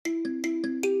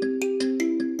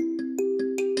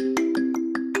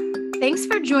Thanks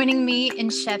for joining me in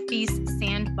Sheffy's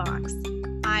Sandbox.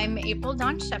 I'm April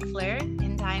Dawn Scheffler,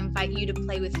 and I invite you to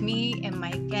play with me and my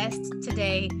guest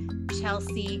today,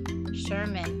 Chelsea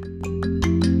Sherman.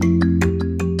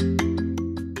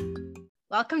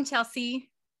 Welcome, Chelsea.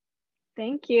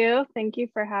 Thank you. Thank you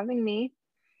for having me.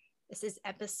 This is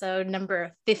episode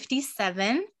number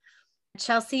 57.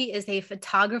 Chelsea is a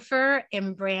photographer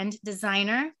and brand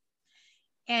designer.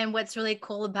 And what's really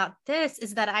cool about this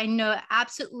is that I know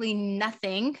absolutely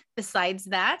nothing besides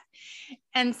that.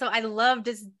 And so I love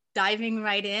just diving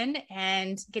right in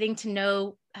and getting to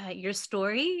know your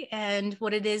story and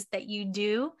what it is that you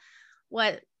do,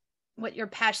 what your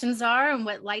passions are and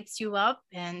what lights you up.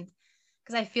 And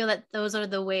because I feel that those are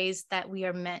the ways that we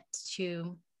are meant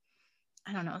to,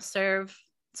 serve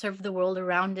the world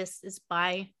around us, is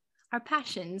by our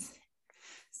passions.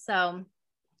 So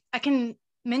I can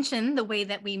mention the way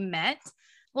that we met.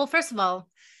 Well, first of all,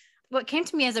 what came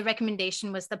to me as a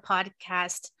recommendation was the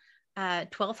podcast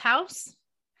 12th House.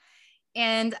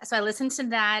 And so I listened to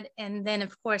that. And then,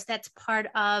 of course, that's part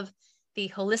of the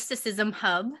Holisticism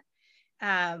Hub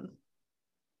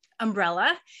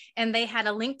umbrella. And they had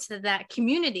a link to that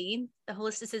community, the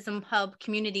Holisticism Hub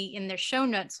community, in their show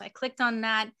notes. So I clicked on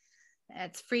that.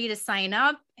 It's free to sign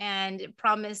up, and it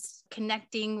promised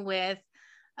connecting with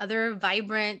other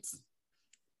vibrant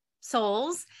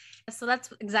souls. So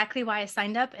that's exactly why I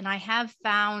signed up. And I have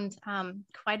found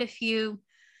quite a few,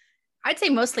 I'd say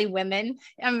mostly women.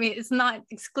 I mean, it's not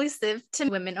exclusive to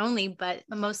women only, but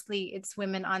mostly it's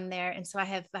women on there. And so I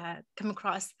have come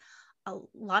across a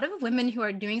lot of women who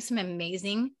are doing some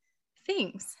amazing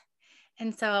things.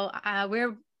 And so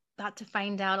we're about to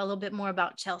find out a little bit more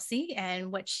about Chelsea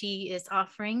and what she is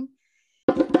offering.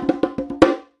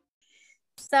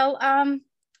 So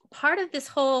part of this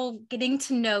whole getting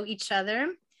to know each other,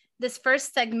 this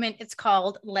first segment, it's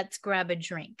called Let's Grab a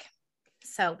Drink.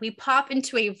 So we pop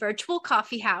into a virtual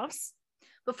coffee house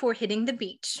before hitting the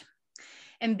beach.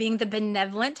 And being the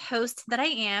benevolent host that I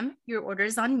am, your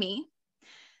order's on me.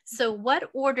 So what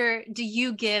order do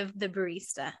you give the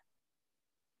barista?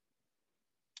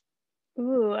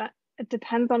 Ooh, it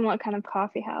depends on what kind of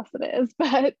coffee house it is,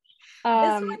 but this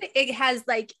one, it has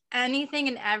like anything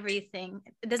and everything.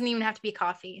 It doesn't even have to be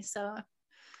coffee. So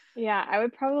yeah, I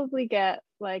would probably get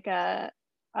like an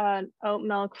oat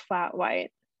milk flat white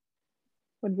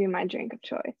would be my drink of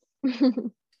choice.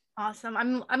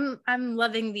 Awesome. I'm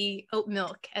loving the oat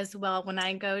milk as well. When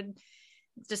I go,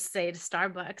 just say to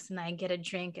Starbucks and I get a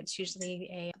drink, it's usually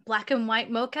a black and white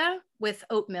mocha with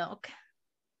oat milk,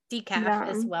 decaf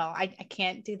as well. I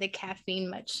can't do the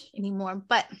caffeine much anymore,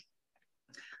 but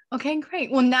okay, great.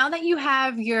 Well, now that you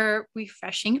have your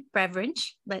refreshing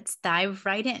beverage, let's dive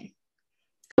right in.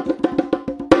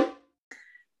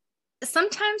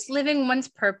 Sometimes living one's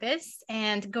purpose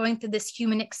and going through this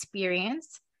human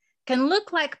experience can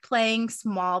look like playing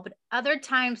small, but other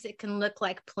times it can look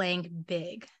like playing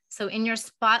big. So in your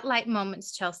spotlight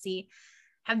moments, Chelsea,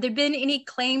 have there been any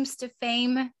claims to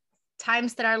fame,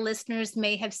 times that our listeners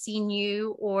may have seen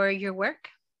you or your work?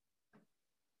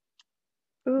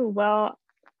 Ooh, well,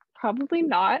 probably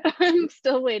not. I'm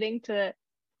still waiting to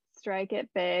strike it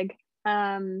big.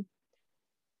 And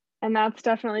that's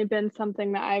definitely been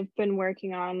something that I've been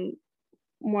working on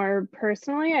more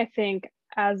personally. I think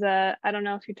I don't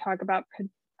know if you talk about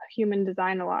human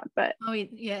design a lot, but oh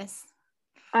yes,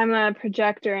 I'm a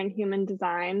projector in human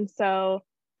design. So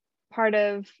part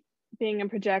of being a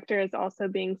projector is also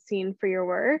being seen for your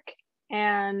work.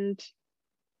 And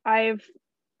I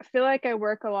feel like I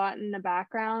work a lot in the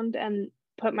background and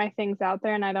put my things out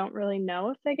there, and I don't really know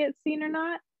if they get seen or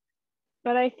not.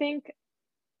 But I think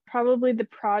probably the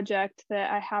project that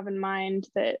I have in mind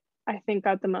that I think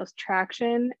got the most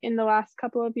traction in the last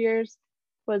couple of years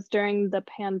was during the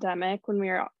pandemic when we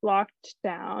were locked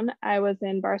down. I was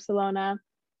in Barcelona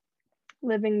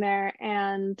living there,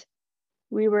 and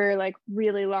we were like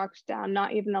really locked down,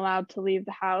 not even allowed to leave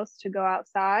the house to go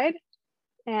outside.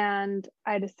 And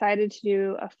I decided to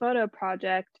do a photo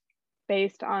project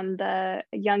based on the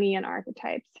Jungian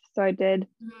archetypes. So I did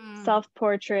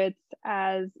self-portraits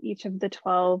as each of the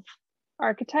 12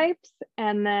 archetypes.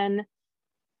 And then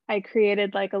I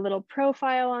created like a little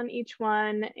profile on each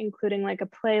one, including like a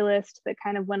playlist that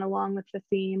kind of went along with the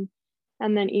theme.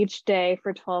 And then each day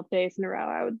for 12 days in a row,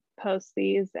 I would post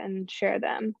these and share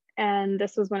them. And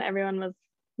this was when everyone was,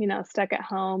 stuck at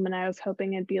home. And I was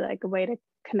hoping it'd be like a way to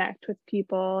connect with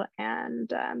people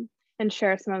and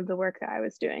share some of the work that I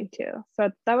was doing too. So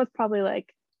that was probably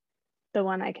like the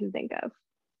one I can think of.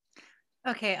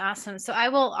 Okay, awesome. So I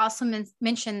will also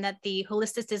mention that the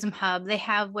Holisticism Hub, they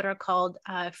have what are called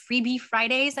Freebie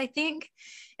Fridays, I think.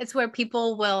 It's where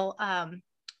people will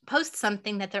post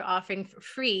something that they're offering for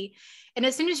free. And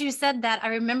as soon as you said that, I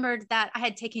remembered that I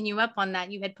had taken you up on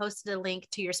that. You had posted a link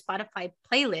to your Spotify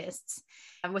playlists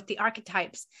with the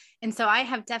archetypes. And so I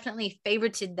have definitely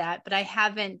favorited that, but I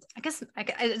haven't, I guess I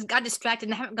got distracted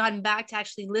and I haven't gotten back to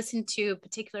actually listen to a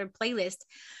particular playlist.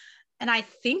 And I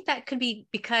think that could be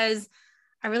because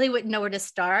I really wouldn't know where to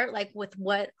start, like with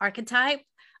what archetype.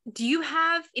 Do you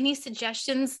have any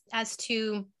suggestions as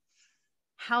to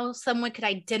how someone could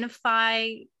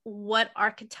identify what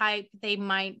archetype they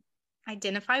might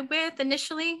identify with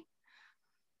initially?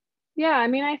 Yeah, I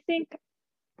mean, I think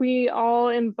we all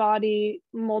embody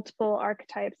multiple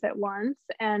archetypes at once,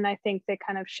 and I think they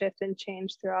kind of shift and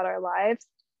change throughout our lives.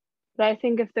 But I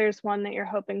think if there's one that you're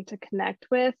hoping to connect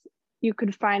with, you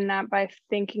could find that by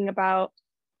thinking about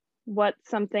what's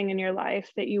something in your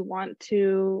life that you want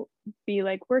to be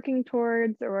like working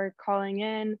towards or calling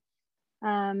in,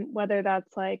 whether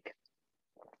that's like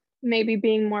maybe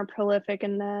being more prolific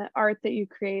in the art that you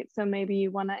create. So maybe you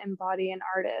want to embody an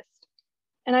artist.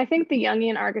 And I think the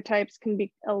Jungian archetypes can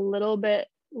be a little bit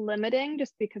limiting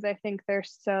just because I think they're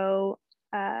so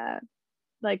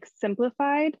like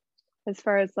simplified as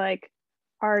far as like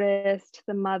artist,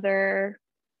 the mother,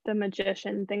 the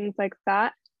magician, things like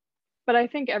that. But I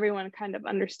think everyone kind of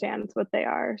understands what they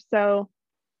are. So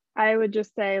I would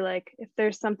just say, like, if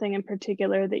there's something in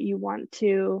particular that you want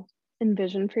to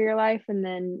envision for your life, and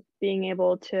then being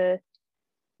able to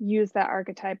use that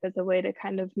archetype as a way to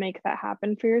kind of make that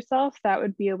happen for yourself, that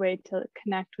would be a way to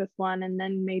connect with one and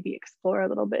then maybe explore a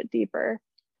little bit deeper.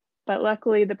 But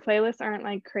luckily, the playlists aren't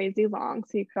like crazy long.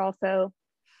 So you could also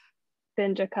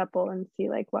binge a couple and see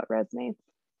like what resonates.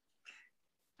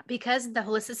 Because the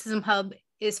Holisticism Hub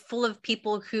is full of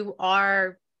people who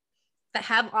are that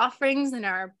have offerings and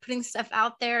are putting stuff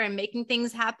out there and making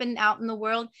things happen out in the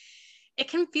world, it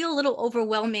can feel a little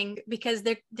overwhelming because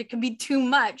there can be too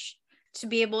much to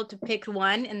be able to pick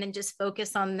one and then just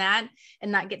focus on that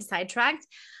and not get sidetracked.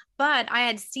 But I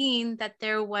had seen that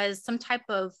there was some type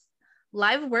of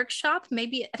live workshop,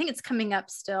 maybe I think it's coming up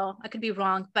still, I could be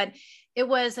wrong, but it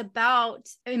was about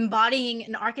embodying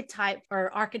an archetype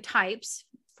or archetypes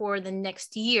for the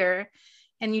next year,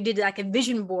 and you did like a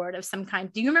vision board of some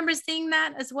kind. Do you remember seeing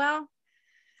that as well?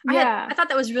 Yeah. I thought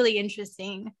that was really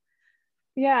interesting.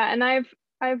 Yeah, and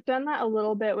I've done that a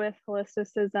little bit with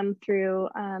holisticism through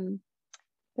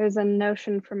there's a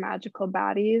Notion for Magical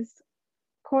Baddies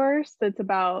course that's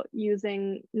about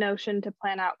using Notion to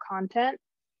plan out content.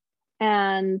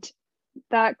 And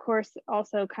that course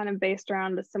also kind of based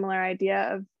around a similar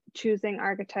idea of choosing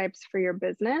archetypes for your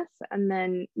business and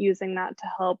then using that to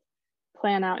help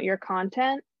plan out your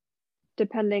content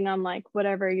depending on like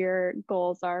whatever your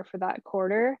goals are for that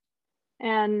quarter.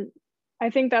 And I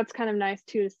think that's kind of nice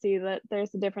too, to see that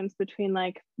there's a difference between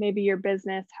like maybe your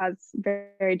business has very,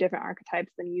 very different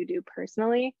archetypes than you do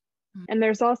personally. And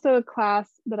there's also a class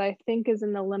that I think is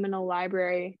in the Liminal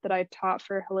Library that I taught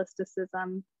for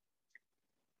holisticism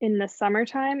in the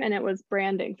summertime, and it was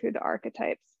branding through the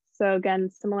archetypes. So again,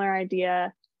 similar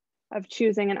idea of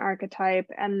choosing an archetype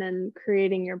and then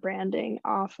creating your branding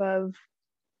off of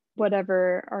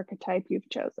whatever archetype you've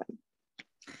chosen.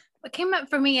 What came up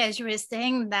for me as you were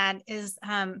saying that is,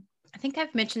 I think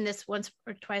I've mentioned this once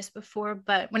or twice before,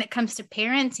 but when it comes to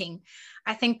parenting,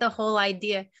 I think the whole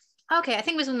idea, okay, I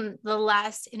think it was in the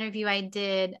last interview I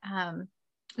did,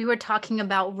 we were talking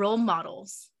about role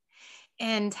models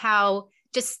and how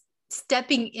just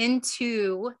stepping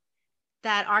into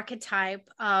that archetype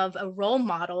of a role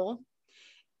model,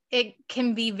 it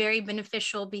can be very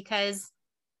beneficial because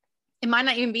it might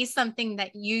not even be something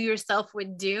that you yourself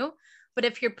would do. But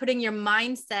if you're putting your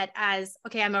mindset as,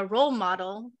 okay, I'm a role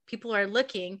model, people are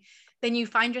looking, then you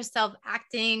find yourself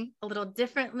acting a little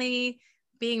differently,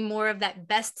 being more of that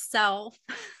best self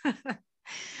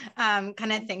kind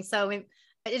of thing. So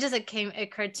it just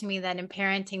occurred to me that in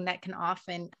parenting, that can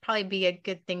often probably be a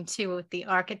good thing too with the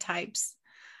archetypes.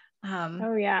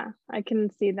 Oh yeah, I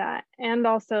can see that. And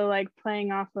also like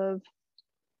playing off of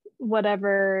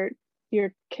whatever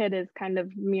your kid is kind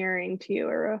of mirroring to you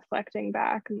or reflecting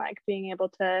back, and like being able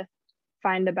to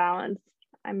find a balance.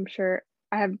 I'm sure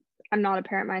I'm not a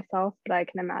parent myself, but I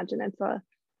can imagine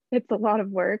it's a lot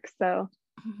of work. So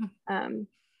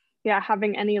yeah,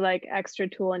 having any like extra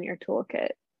tool in your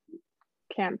toolkit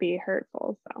can't be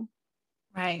hurtful. So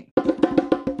right.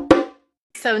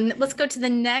 So let's go to the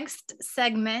next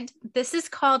segment. This is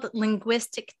called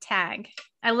linguistic tag.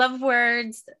 I love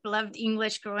words, loved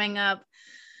English growing up.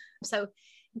 So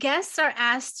Guests are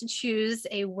asked to choose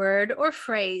a word or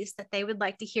phrase that they would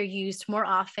like to hear used more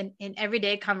often in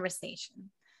everyday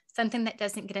conversation, something that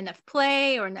doesn't get enough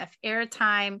play or enough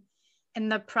airtime.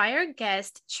 And the prior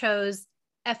guest chose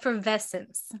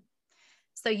effervescence.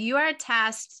 So you are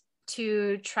tasked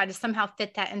to try to somehow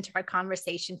fit that into our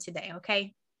conversation today,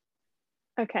 okay?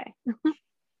 Okay.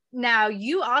 Now,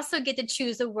 you also get to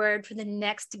choose a word for the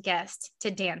next guest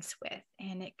to dance with.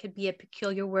 And it could be a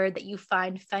peculiar word that you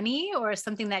find funny or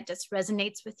something that just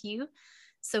resonates with you.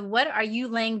 So, what are you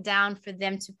laying down for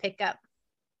them to pick up?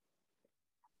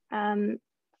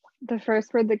 The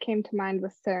first word that came to mind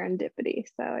was serendipity.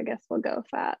 So I guess we'll go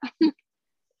with that.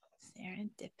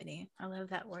 Serendipity. I love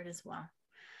that word as well.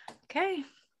 Okay.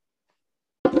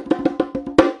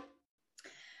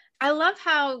 I love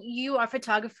how you are a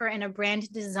photographer and a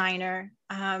brand designer.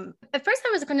 At first,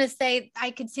 I was going to say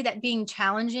I could see that being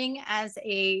challenging as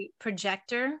a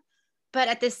projector, but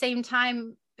at the same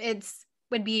time, it's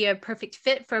would be a perfect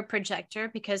fit for a projector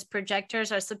because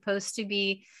projectors are supposed to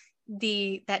be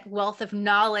that wealth of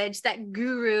knowledge, that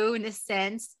guru in a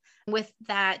sense, with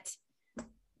that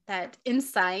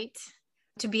insight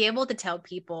to be able to tell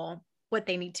people what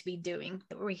they need to be doing.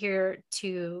 We're here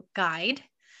to guide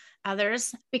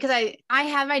others because I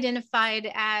have identified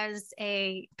as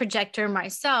a projector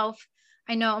myself.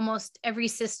 I know almost every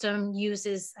system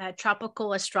uses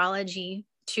tropical astrology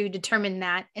to determine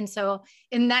that. And so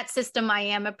in that system, I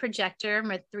am a projector.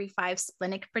 I'm a 3/5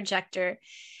 splenic projector.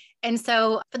 And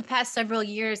so for the past several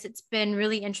years, it's been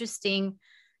really interesting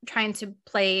trying to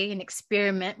play and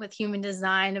experiment with human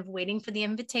design of waiting for the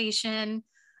invitation,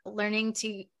 learning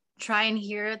to try and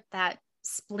hear that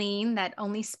spleen that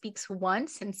only speaks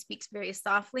once and speaks very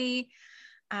softly.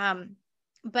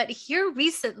 But here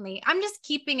recently, I'm just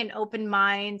keeping an open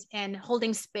mind and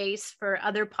holding space for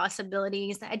other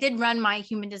possibilities. I did run my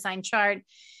human design chart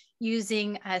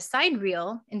using a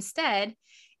sidereal instead.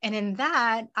 And in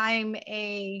that, I'm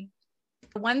a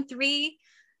 1/3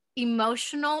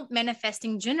 emotional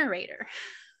manifesting generator.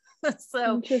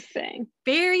 So interesting.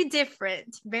 Very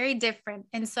different, very different.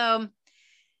 And so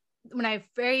when I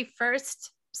very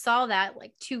first saw that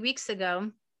like 2 weeks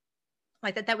ago,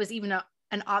 like that was even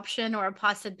an option or a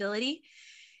possibility,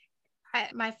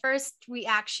 my first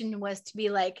reaction was to be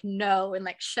like, no, and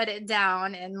like shut it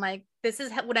down. And like, this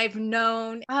is what I've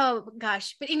known. Oh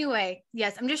gosh. But anyway,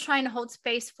 yes, I'm just trying to hold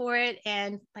space for it.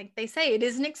 And like they say, it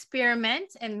is an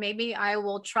experiment. And maybe I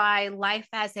will try life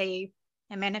as a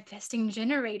manifesting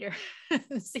generator.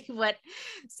 see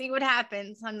what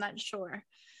happens. I'm not sure.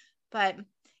 But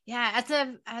yeah,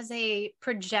 as a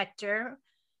projector,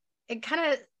 it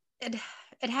kind of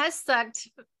it has sucked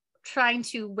trying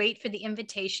to wait for the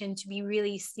invitation to be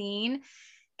really seen,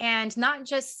 and not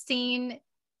just seen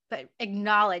but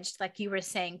acknowledged, like you were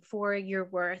saying, for your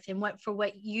worth and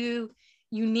what you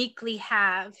uniquely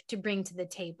have to bring to the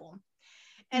table.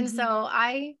 And so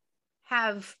I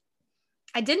have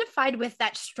identified with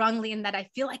that strongly, in that I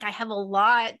feel like I have a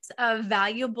lot of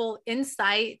valuable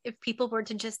insight if people were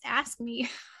to just ask me.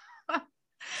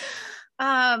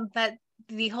 But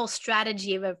the whole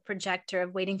strategy of a projector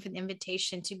of waiting for the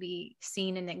invitation to be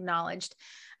seen and acknowledged.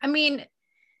 I mean,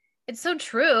 it's so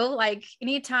true. Like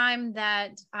anytime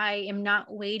that I am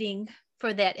not waiting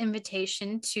for that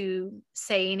invitation to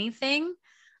say anything,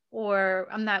 or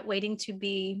I'm not waiting to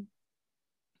be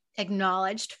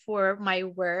acknowledged for my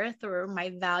worth or my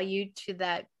value to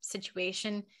that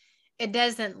situation, it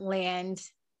doesn't land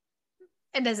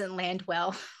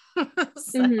well.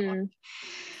 So,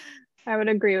 I would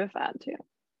agree with that too.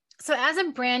 So as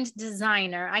a brand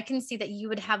designer, I can see that you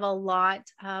would have a lot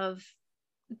of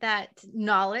that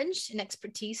knowledge and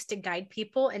expertise to guide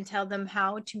people and tell them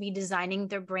how to be designing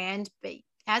their brand. But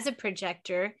as a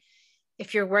projector,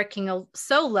 if you're working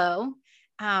solo,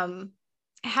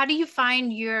 how do you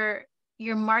find your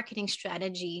marketing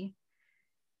strategy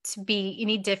to be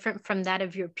any different from that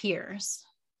of your peers?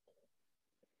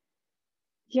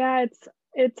 Yeah,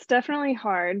 it's definitely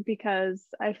hard because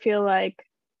I feel like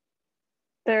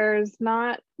there's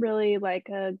not really like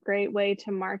a great way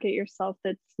to market yourself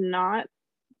that's not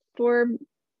for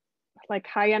like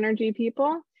high energy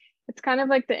people. It's kind of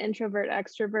like the introvert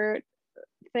extrovert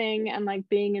thing, and like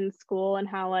being in school and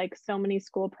how like so many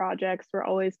school projects were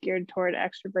always geared toward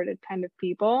extroverted kind of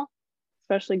people,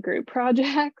 especially group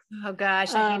projects. Oh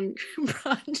gosh, I hate group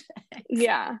projects.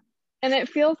 Yeah. And it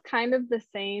feels kind of the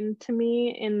same to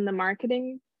me in the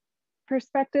marketing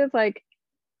perspective. Like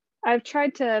I've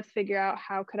tried to figure out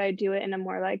how could I do it in a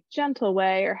more like gentle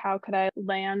way, or how could I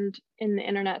land in the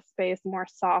internet space more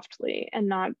softly and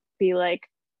not be like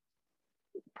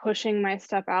pushing my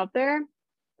stuff out there.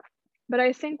 But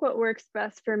I think what works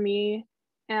best for me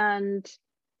And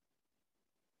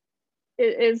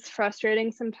it is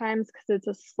frustrating sometimes because it's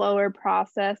a slower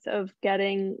process of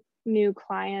getting new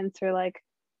clients, or like,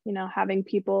 having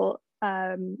people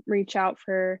reach out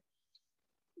for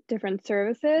different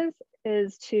services,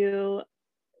 is to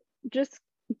just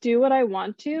do what I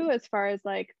want to as far as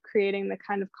like creating the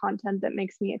kind of content that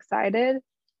makes me excited.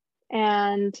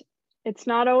 And it's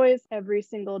not always every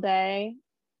single day.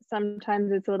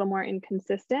 Sometimes it's a little more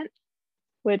inconsistent,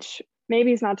 which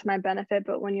maybe is not to my benefit,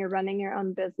 but when you're running your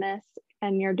own business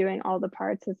and you're doing all the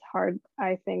parts, it's hard,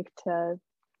 I think, to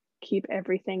keep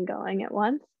everything going at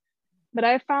once. But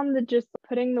I found that just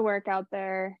putting the work out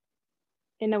there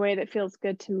in a way that feels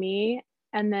good to me,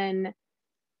 and then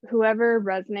whoever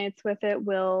resonates with it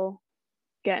will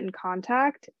get in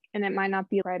contact, and it might not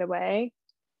be right away,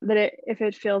 but if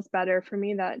it feels better for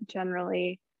me, that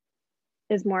generally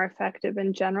is more effective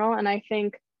in general. And I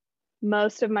think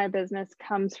most of my business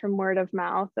comes from word of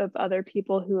mouth of other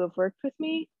people who have worked with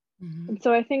me. Mm-hmm. And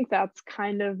so I think that's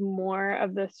kind of more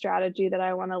of the strategy that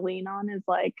I want to lean on, is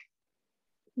like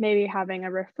maybe having a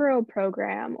referral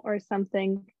program or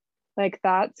something like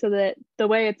that, so that the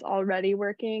way it's already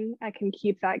working, I can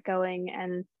keep that going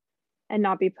and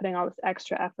not be putting all this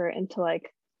extra effort into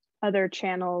like other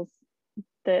channels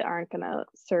that aren't going to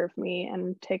serve me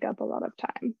and take up a lot of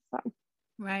time. So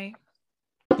right.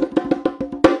 So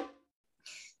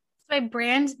a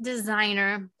brand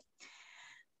designer,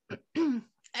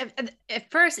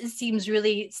 at first it seems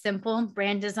really simple,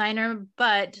 brand designer,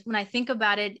 but when I think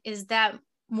about it, is that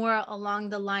more along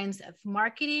the lines of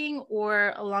marketing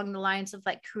or along the lines of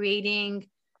like creating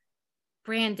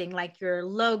branding, like your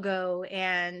logo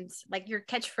and like your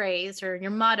catchphrase or your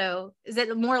motto? Is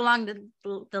it more along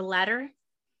the latter?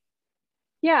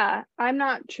 Yeah, I'm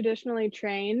not traditionally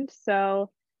trained, so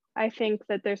I think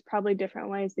that there's probably different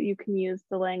ways that you can use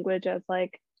the language as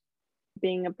like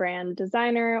being a brand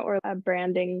designer or a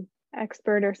branding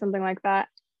expert or something like that.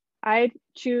 I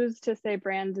choose to say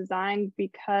brand design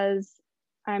because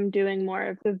I'm doing more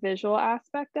of the visual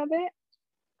aspect of it.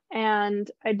 And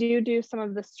I do some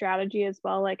of the strategy as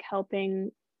well, like helping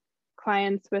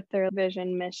clients with their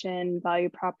vision, mission, value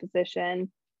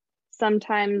proposition.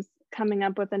 Sometimes coming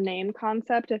up with a name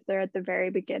concept if they're at the very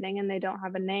beginning and they don't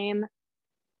have a name,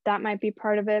 that might be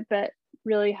part of it, but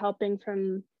really helping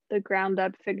from the ground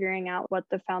up, figuring out what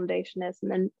the foundation is.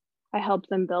 And then I help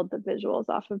them build the visuals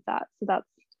off of that. So that's,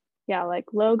 yeah, like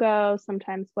logo,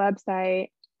 sometimes website,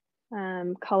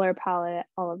 color palette,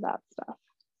 all of that stuff.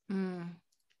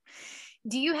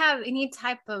 Do you have any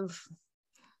type of,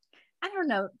 I don't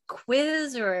know,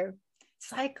 quiz or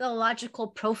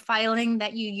psychological profiling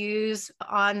that you use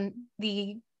on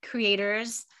the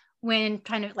creators when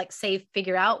trying to like say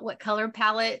figure out what color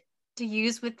palette to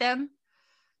use with them?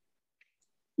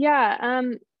 Yeah,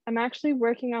 I'm actually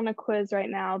working on a quiz right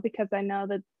now because I know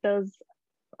that those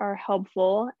are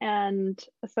helpful, and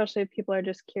especially if people are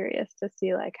just curious to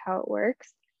see like how it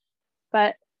works.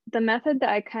 But the method that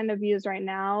I kind of use right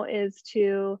now is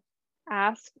to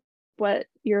ask what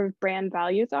your brand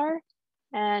values are.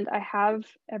 And I have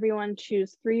everyone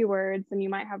choose 3 words, and you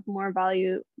might have more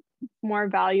values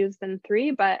than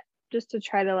 3, but just to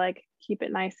try to like keep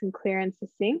it nice and clear and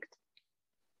succinct.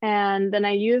 And then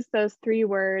I use those 3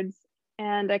 words,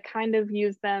 and I kind of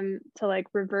use them to like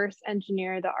reverse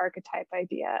engineer the archetype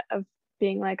idea of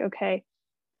being like, okay,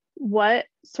 what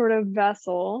sort of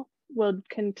vessel would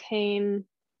contain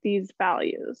these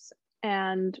values,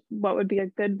 and what would be a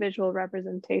good visual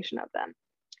representation of them?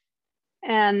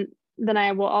 And then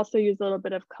I will also use a little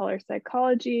bit of color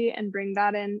psychology and bring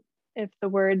that in if the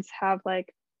words have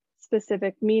like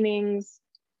specific meanings.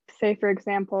 Say, for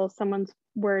example, someone's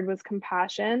word was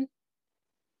compassion.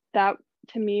 That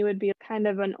to me would be kind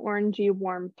of an orangey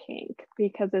warm pink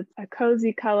because it's a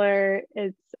cozy color.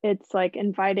 It's like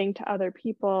inviting to other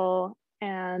people.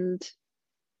 And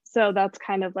so that's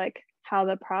kind of like how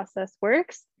the process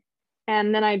works.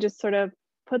 And then I just sort of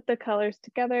put the colors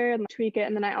together and tweak it.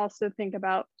 And then I also think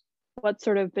about what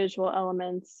sort of visual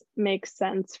elements make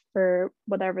sense for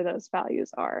whatever those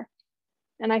values are.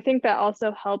 And I think that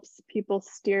also helps people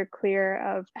steer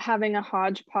clear of having a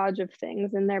hodgepodge of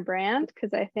things in their brand,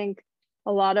 because I think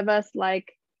a lot of us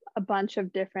like a bunch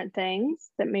of different things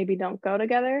that maybe don't go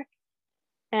together.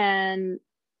 And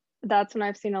that's when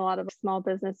I've seen a lot of small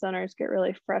business owners get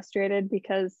really frustrated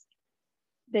because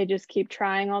they just keep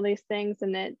trying all these things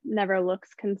and it never looks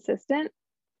consistent.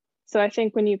 So I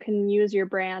think when you can use your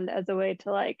brand as a way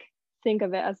to like think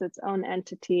of it as its own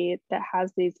entity that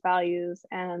has these values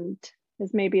and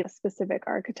is maybe a specific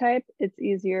archetype, it's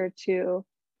easier to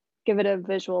give it a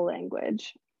visual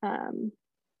language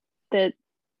that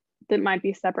might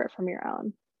be separate from your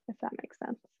own. if that makes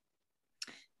sense.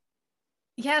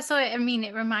 Yeah. So, I mean,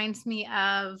 it reminds me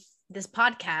of this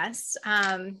podcast.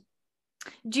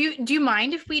 Do you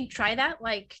mind if we try that?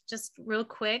 Like just real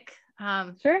quick.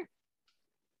 Sure.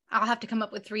 I'll have to come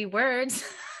up with 3 words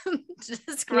to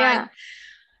describe.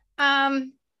 Yeah.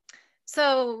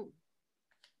 So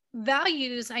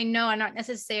values, I know, are not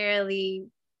necessarily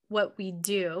what we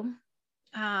do.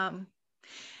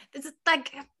 It's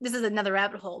like, this is another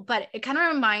rabbit hole, but it kind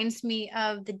of reminds me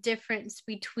of the difference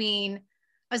between,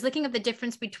 I was looking at the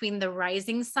difference between the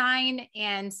rising sign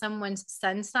and someone's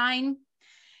sun sign.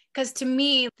 Because to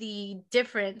me, the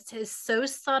difference is so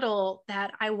subtle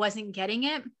that I wasn't getting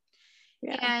it.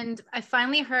 Yeah. And I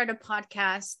finally heard a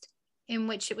podcast in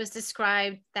which it was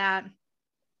described that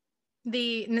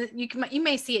you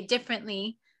may see it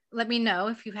differently. Let me know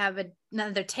if you have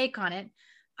another take on it.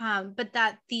 But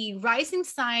that the rising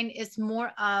sign is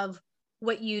more of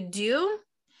what you do,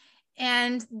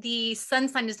 and the sun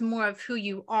sign is more of who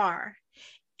you are.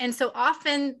 And so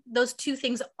often those 2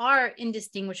 things are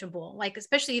indistinguishable, like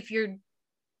especially if you're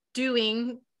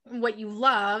doing what you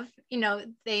love,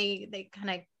 they kind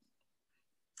of,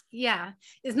 yeah,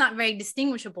 it's not very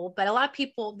distinguishable. But a lot of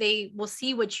people, they will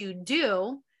see what you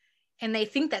do and they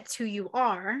think that's who you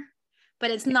are, but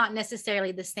it's not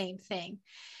necessarily the same thing.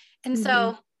 And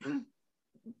so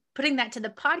putting that to the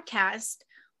podcast,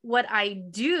 what I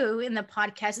do in the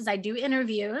podcast is I do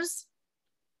interviews.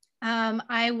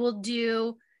 I will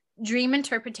do dream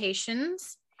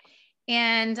interpretations,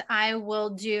 and I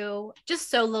will do just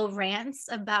solo rants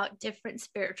about different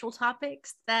spiritual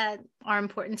topics that are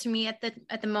important to me at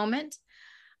the moment.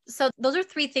 So those are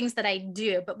 3 things that I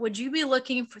do. But would you be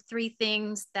looking for 3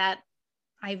 things that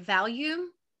I value?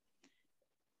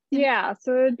 Yeah,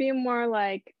 so it would be more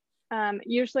like,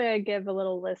 usually I give a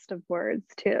little list of words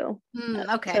too,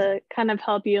 Okay. to kind of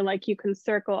help you, like you can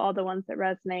circle all the ones that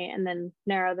resonate and then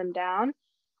narrow them down.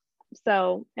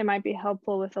 So it might be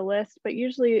helpful with a list, but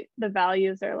usually the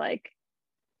values are like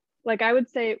I would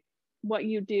say what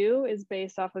you do is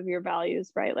based off of your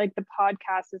values, right? Like the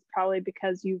podcast is probably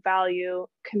because you value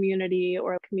community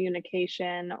or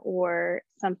communication or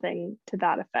something to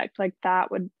that effect. Like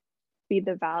that would be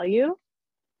the value.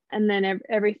 And then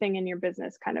everything in your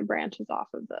business kind of branches off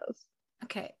of those.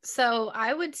 Okay. So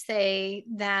I would say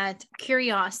that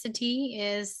curiosity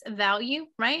is a value,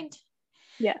 right?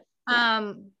 Yes.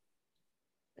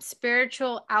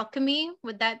 Spiritual alchemy,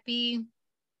 would that be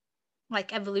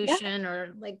like evolution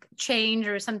or like change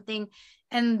or something?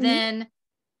 And then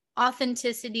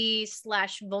authenticity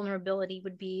 / vulnerability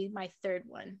would be my 3rd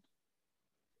one.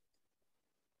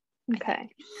 Okay.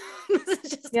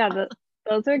 Yeah,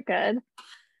 those are good.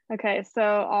 Okay, so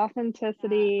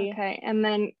authenticity, okay,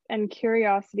 and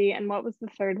curiosity, and what was the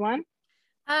 3rd one?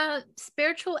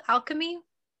 Spiritual alchemy,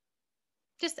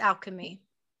 just alchemy.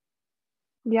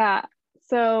 Yeah,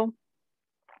 so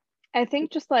I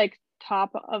think just like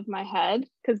top of my head,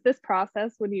 because this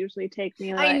process would usually take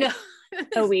me like I know.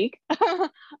 a week.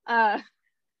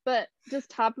 But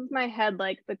just top of my head,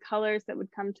 like the colors that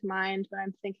would come to mind when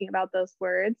I'm thinking about those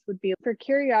words would be, for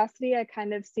curiosity, I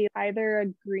kind of see either a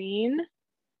green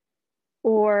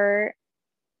or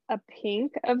a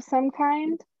pink of some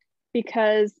kind,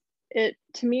 because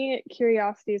to me,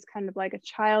 curiosity is kind of like a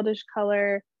childish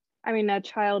color. I mean, a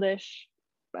childish,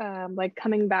 like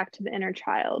coming back to the inner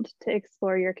child to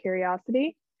explore your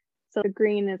curiosity. So the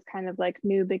green is kind of like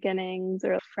new beginnings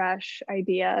or fresh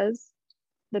ideas.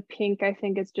 The pink, I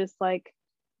think, is just like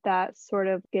that sort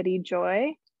of giddy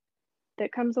joy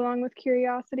that comes along with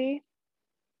curiosity.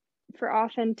 For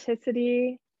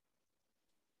authenticity,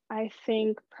 I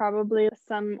think probably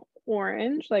some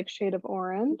orange, like shade of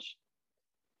orange,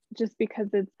 just because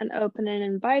it's an open and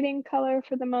inviting color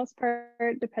for the most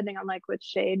part, depending on like which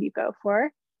shade you go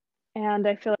for. And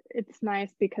I feel like it's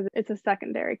nice because it's a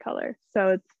secondary color. So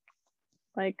it's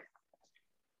like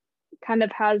kind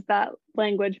of has that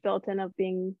language built in of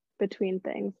being between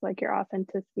things, like your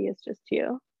authenticity is just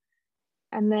you.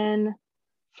 And then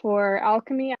for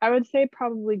alchemy, I would say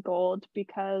probably gold,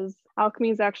 because alchemy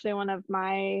is actually one of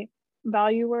my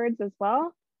value words as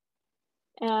well.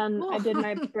 And I did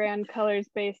my brand colors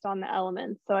based on the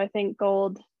elements. So I think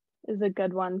gold is a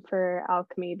good one for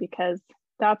alchemy, because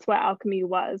that's what alchemy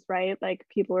was, right? Like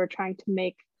people were trying to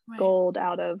make gold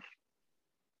out of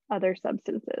other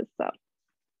substances. So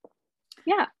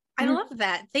yeah. I love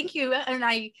that. Thank you. And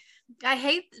I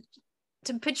hate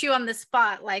to put you on the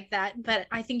spot like that, but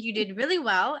I think you did really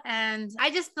well. And I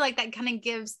just feel like that kind of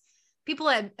gives people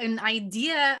an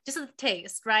idea, just a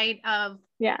taste, right, of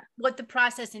what the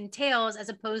process entails, as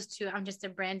opposed to I'm just a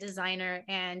brand designer.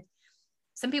 And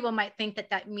some people might think that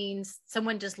that means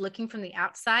someone just looking from the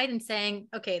outside and saying,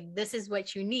 okay, this is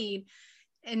what you need.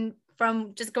 And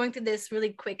from just going through this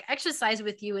really quick exercise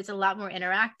with you, it's a lot more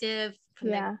interactive from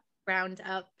the ground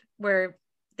up, where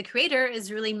the creator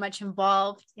is really much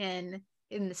involved in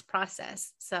this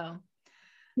process. So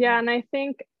yeah, and I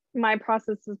think my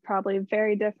process is probably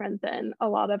very different than a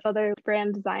lot of other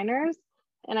brand designers.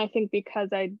 And I think because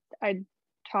I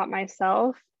taught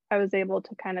myself, I was able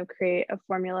to kind of create a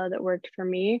formula that worked for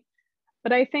me.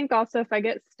 But I think also if I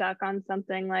get stuck on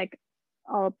something, like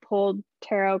I'll pull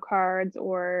tarot cards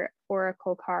or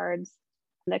oracle cards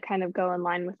that kind of go in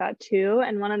line with that too.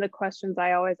 And one of the questions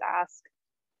I always ask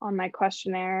on my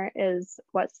questionnaire is,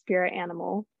 what spirit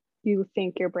animal you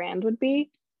think your brand would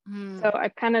be? So I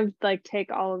kind of like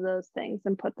take all of those things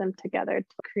and put them together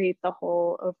to create the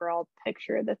whole overall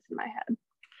picture that's in my head.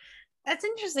 That's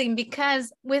interesting,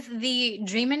 because with the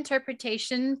dream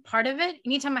interpretation part of it,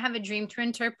 anytime I have a dream to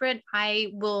interpret,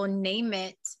 I will name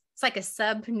it. It's like a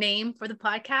sub name for the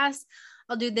podcast.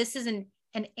 I'll do, this is an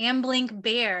Ambling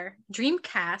Bear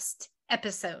Dreamcast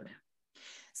episode.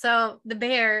 So the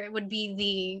bear would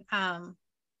be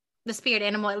the spirit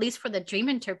animal, at least for the dream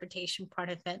interpretation part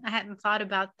of it. I hadn't thought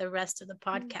about the rest of the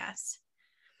podcast,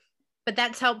 but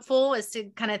that's helpful, is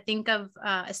to kind of think of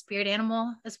a spirit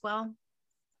animal as well.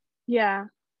 Yeah,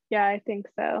 I think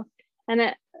so. And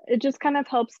it just kind of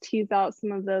helps tease out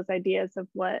some of those ideas of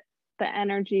what the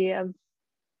energy of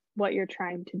what you're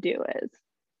trying to do is.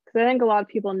 Because I think a lot of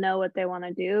people know what they want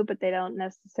to do, but they don't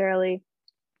necessarily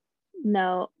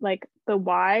know, like, the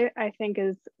why, I think,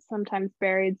 is sometimes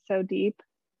buried so deep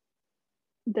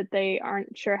that they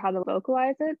aren't sure how to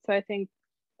vocalize it. So I think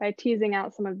by teasing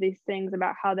out some of these things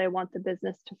about how they want the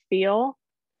business to feel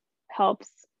helps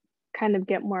kind of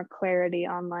get more clarity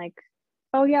on, like,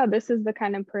 oh yeah, this is the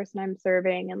kind of person I'm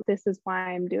serving and this is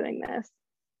why I'm doing this.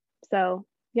 So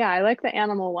yeah, I like the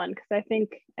animal one, because I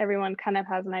think everyone kind of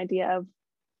has an idea of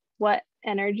what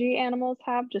energy animals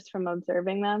have just from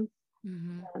observing them.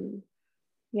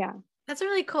 Yeah, that's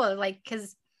really cool. Like,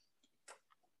 because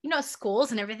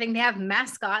schools and everything, they have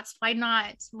mascots. Why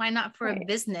not for a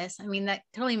business? I mean, that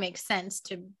totally makes sense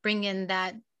to bring in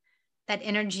that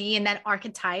energy and that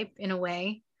archetype in a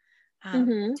way,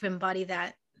 to embody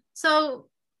that. So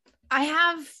I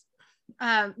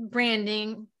have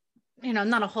branding,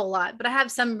 not a whole lot, but I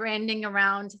have some branding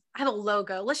around. I have a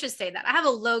logo. Let's just say that I have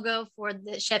a logo for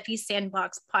the Sheffy's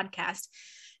Sandbox podcast.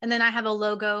 And then I have a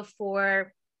logo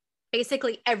for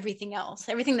basically everything else,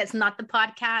 everything that's not the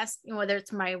podcast, whether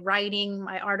it's my writing,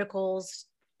 my articles,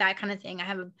 that kind of thing. I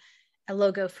have a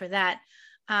logo for that,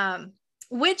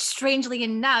 which strangely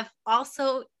enough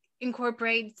also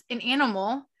incorporates an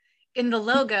animal in the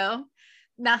logo.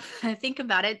 Now that I think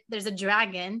about it, there's a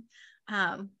dragon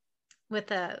with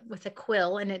a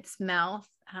quill in its mouth,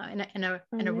 and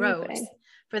a rose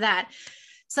for that.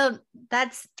 So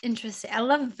that's interesting. I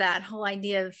love that whole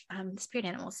idea of spirit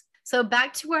animals. So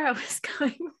back to where I was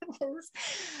going with this.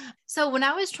 So when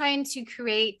I was trying to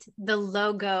create the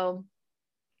logo,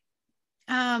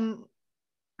 let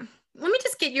me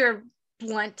just get your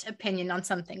blunt opinion on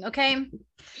something, okay?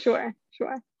 Sure.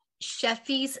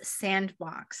 Sheffy's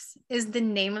Sandbox is the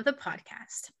name of the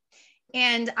podcast.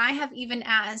 And I have even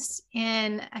asked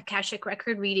in Akashic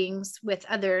Record readings with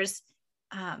others,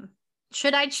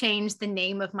 should I change the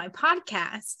name of my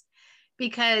podcast?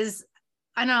 Because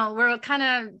I know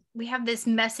we have this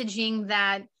messaging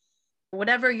that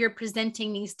whatever you're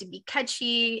presenting needs to be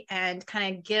catchy and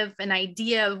kind of give an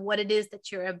idea of what it is that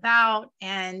you're about.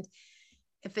 And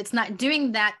if it's not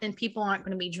doing that, then people aren't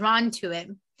going to be drawn to it.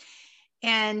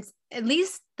 And at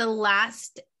least the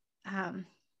last, I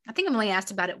think I'm only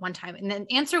asked about it one time. And the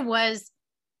answer was,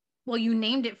 well, you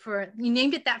named it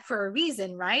that for a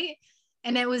reason, right?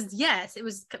 And it was, yes, it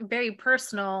was very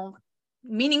personal,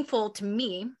 meaningful to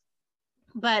me.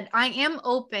 But I am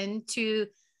open to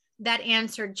that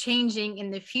answer changing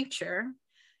in the future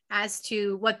as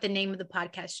to what the name of the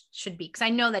podcast should be. Because I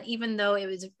know that even though it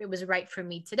was right for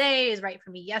me today, it was right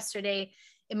for me yesterday,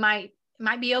 it might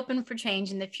be open for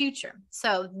change in the future.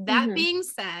 So that being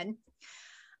said,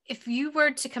 if you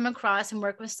were to come across and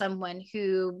work with someone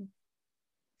who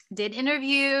did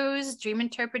interviews, dream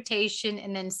interpretation,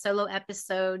 and then solo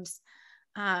episodes,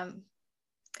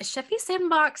 is Sheffy's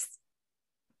Sandbox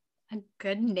a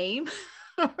good name?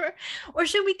 or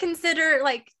should we consider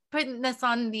like putting this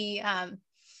on the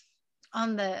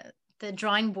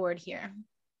drawing board here?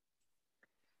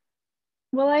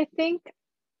 Well, I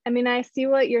see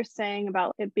what you're saying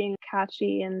about it being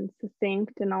catchy and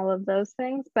succinct and all of those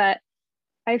things, but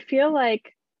I feel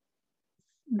like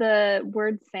the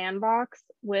word sandbox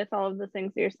with all of the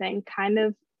things that you're saying kind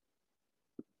of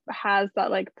has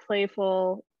that like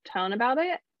playful tone about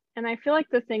it. And I feel like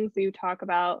the things that you talk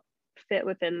about fit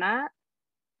within that.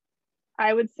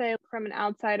 I would say from an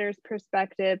outsider's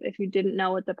perspective, if you didn't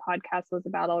know what the podcast was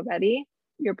about already,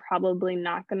 you're probably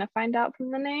not going to find out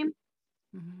from the name.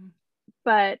 Mm-hmm.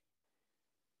 But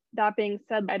that being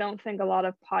said, I don't think a lot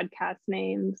of podcast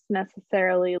names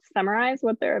necessarily summarize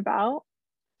what they're about.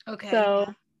 Okay. So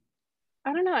yeah.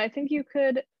 I don't know. I think you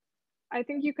could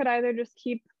either just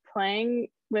keep playing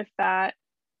with that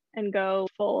and go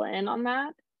full in on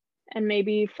that, and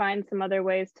maybe find some other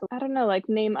ways to, I don't know, like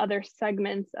name other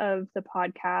segments of the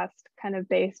podcast kind of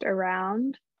based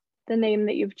around the name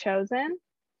that you've chosen.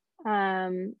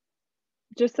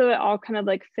 Just so it all kind of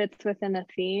like fits within a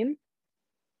theme.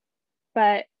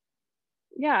 But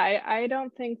yeah, I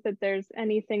don't think that there's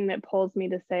anything that pulls me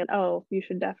to say, oh, you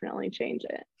should definitely change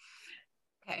it.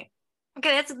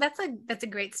 Okay, that's a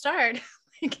great start.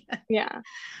 Yeah.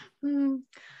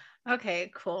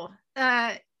 Okay, cool.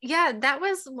 Yeah,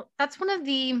 that's one of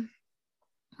the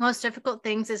most difficult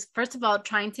things, is first of all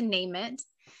trying to name it.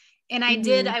 And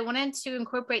I wanted to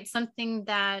incorporate something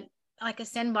that, like a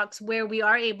sandbox, where we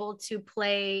are able to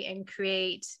play and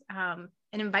create, and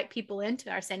invite people into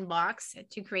our sandbox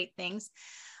to create things.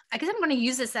 I guess I'm going to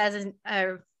use this as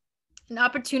an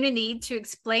opportunity to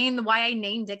explain why I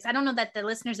named it. I don't know that the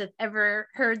listeners have ever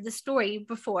heard the story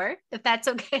before, if that's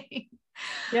okay.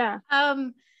 Yeah.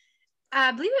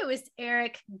 I believe it was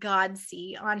Eric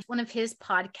Godsey on one of his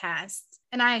podcasts.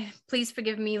 And please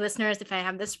forgive me, listeners, if I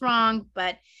have this wrong,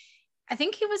 but I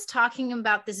think he was talking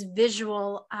about this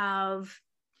visual of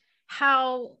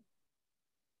how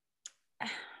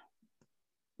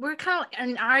we're kind of,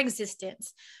 in our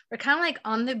existence, we're kind of like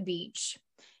on the beach,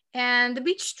 and the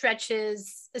beach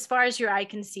stretches as far as your eye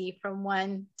can see from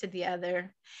one to the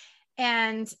other.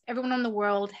 And everyone in the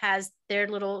world has their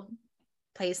little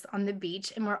place on the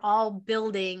beach, and we're all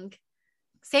building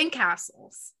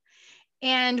sandcastles.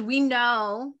 And we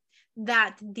know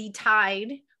that the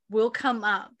tide will come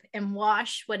up and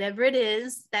wash whatever it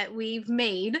is that we've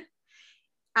made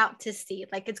out to sea.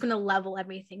 Like, it's going to level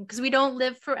everything, because we don't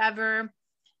live forever.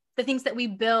 The things that we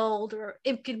build, or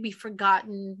it could be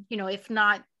forgotten, if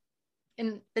not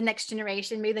in the next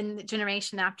generation, maybe the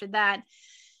generation after that.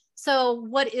 So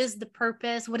what is the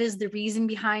purpose? What is the reason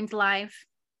behind life?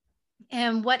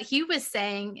 And what he was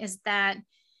saying is that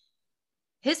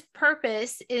his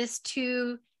purpose is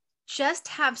to just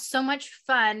have so much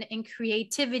fun and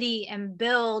creativity and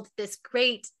build this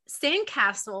great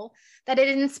sandcastle that it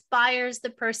inspires the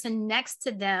person next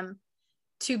to them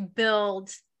to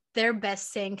build their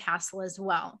best sandcastle as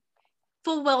well.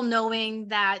 Full well knowing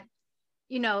that,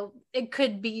 it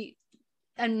could be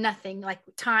a nothing, like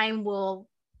time will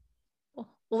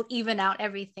even out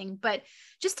everything, but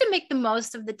just to make the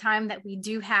most of the time that we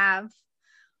do have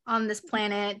on this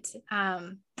planet,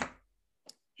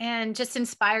 and just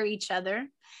inspire each other.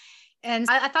 And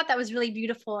I thought that was really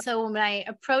beautiful. So when I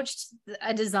approached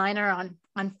a designer on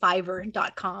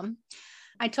Fiverr.com,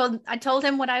 I told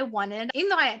him what I wanted. Even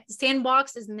though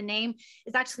sandbox is in the name,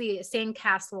 it's actually a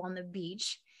sandcastle on the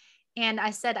beach. And I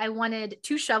said I wanted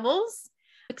 2 shovels,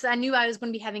 because I knew I was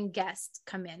going to be having guests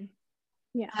come in.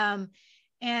 Yeah.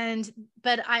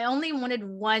 But I only wanted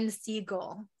 1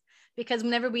 seagull, because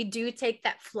whenever we do take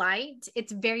that flight,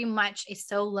 it's very much a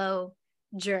solo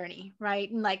journey, right?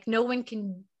 And like, no one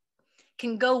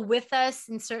can go with us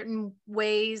in certain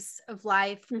ways of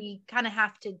life. We kind of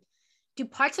have to do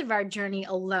parts of our journey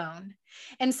alone.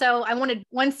 And so I wanted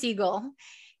 1 seagull,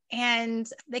 and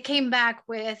they came back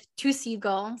with 2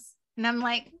 seagulls. And I'm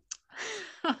like,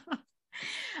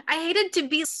 I hated to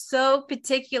be so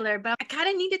particular, but I kind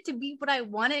of needed to be what I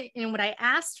wanted and what I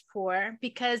asked for,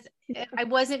 because I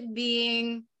wasn't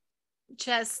being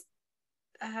just,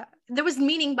 there was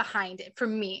meaning behind it for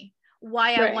me,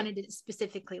 why I wanted it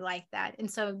specifically like that. And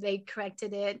so they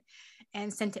corrected it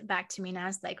and sent it back to me. And I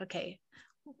was like, okay,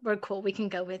 we're cool. We can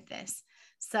go with this.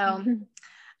 So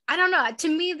I don't know. To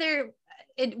me,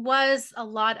 it was a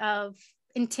lot of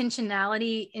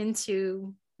intentionality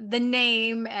into the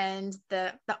name and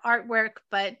the artwork,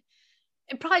 but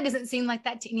it probably doesn't seem like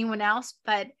that to anyone else.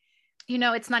 But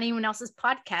it's not anyone else's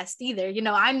podcast either.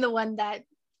 I'm the one that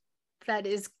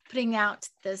is putting out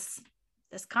this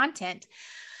content.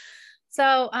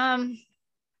 So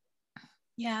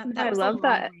yeah, that was, I love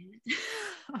that.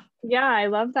 Yeah, I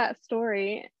love that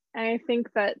story. And I think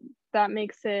that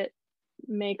makes it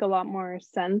make a lot more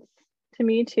sense to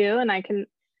me too. And I can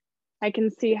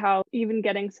see how even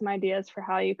getting some ideas for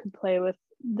how you could play with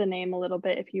the name a little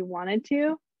bit if you wanted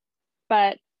to.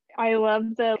 But I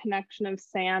love the connection of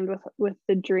sand with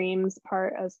the dreams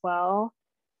part as well.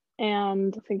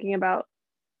 And thinking about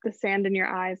the sand in your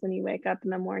eyes when you wake up in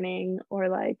the morning, or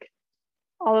like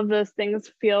all of those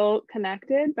things feel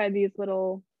connected by these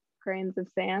little grains of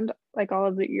sand, like all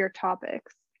of your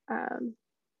topics.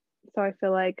 So I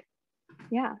feel like,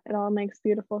 yeah, it all makes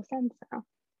beautiful sense now.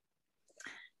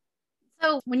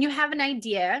 So when you have an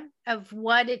idea of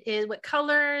what it is, what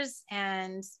colors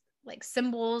and like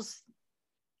symbols,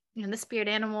 you know, the spirit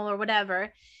animal or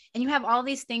whatever, and you have all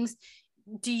these things,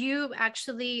 do you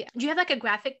have like a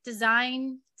graphic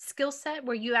design skill set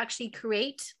where you actually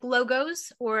create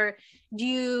logos, or do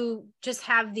you just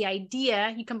have the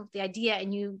idea, you come up with the idea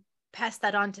and you pass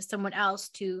that on to someone else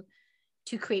to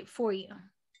create for you?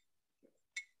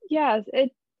 Yes,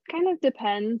 it kind of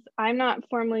depends. I'm not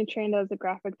formally trained as a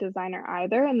graphic designer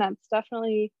either, and that's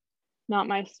definitely not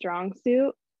my strong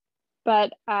suit,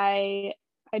 but I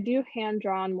do hand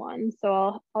drawn ones.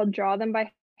 So I'll draw them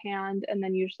by hand, and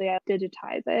then usually I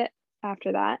digitize it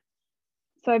after that.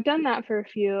 So I've done that for a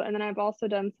few, and then I've also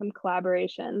done some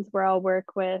collaborations where I'll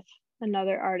work with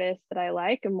another artist that I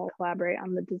like, and we'll collaborate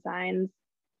on the designs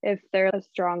if they're a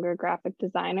stronger graphic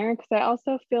designer. Because I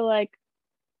also feel like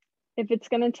if it's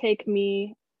going to take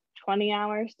me 20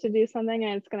 hours to do something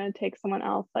and it's going to take someone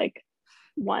else like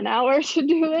 1 hour to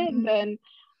do it, then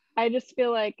I just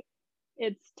feel like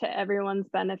it's to everyone's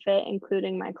benefit,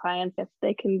 including my clients. If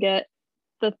they can get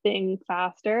the thing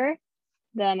faster,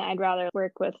 then I'd rather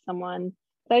work with someone.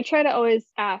 But I try to always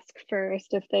ask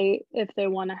first if they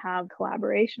want to have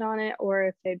collaboration on it, or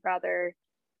if they'd rather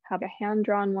have a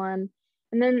hand-drawn one.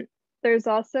 And then there's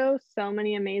also so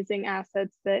many amazing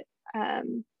assets that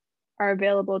are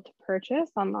available to purchase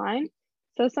online.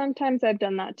 So sometimes I've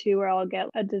done that too, where I'll get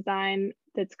a design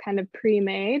that's kind of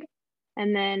pre-made,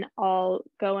 and then I'll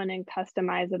go in and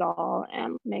customize it all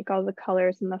and make all the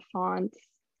colors and the fonts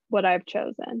what I've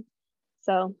chosen.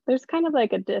 So there's kind of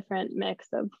like a different mix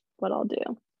of what I'll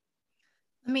do.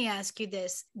 Let me ask you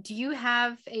this. Do you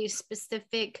have a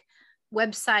specific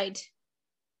website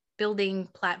building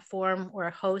platform or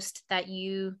host that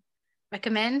you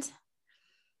recommend?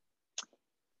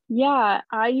 Yeah,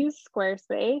 I use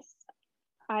Squarespace.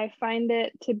 I find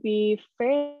it to be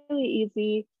fairly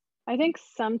easy. I think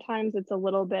sometimes it's a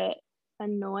little bit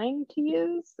annoying to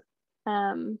use.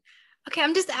 Okay,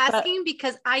 I'm just asking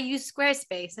because I use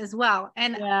Squarespace as well.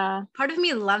 And yeah, part of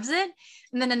me loves it.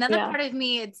 And then another yeah. part of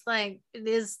me, it's like, it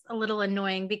is a little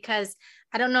annoying because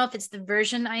I don't know if it's the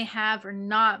version I have or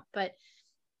not, but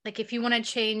like if you want to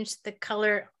change the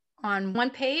color on one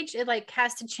page, it like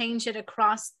has to change it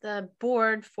across the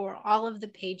board for all of the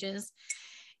pages.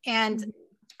 And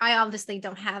I obviously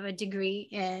don't have a degree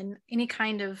in any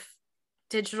kind of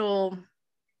digital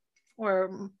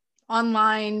or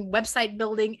online website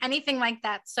building, anything like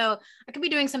that. So I could be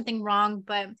doing something wrong,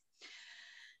 but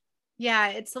yeah,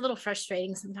 it's a little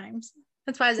frustrating sometimes.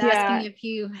 That's why I was asking if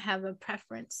you have a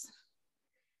preference.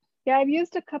 Yeah, I've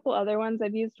used a couple other ones.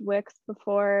 I've used Wix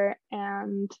before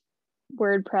and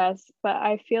WordPress, but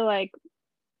I feel like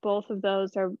both of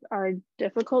those are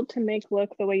difficult to make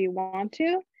look the way you want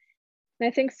to. And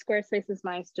I think Squarespace is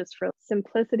nice just for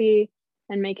simplicity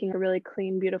and making a really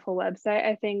clean, beautiful website.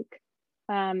 I think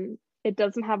it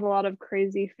doesn't have a lot of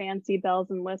crazy fancy bells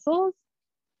and whistles,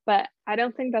 but I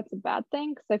don't think that's a bad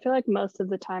thing, because I feel like most of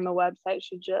the time a website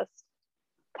should just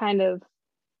kind of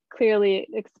clearly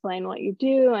explain what you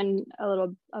do and a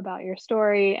little about your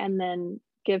story, and then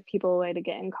give people a way to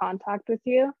get in contact with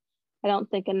you. I don't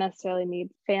think it necessarily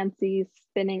needs fancy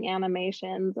spinning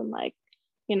animations and like,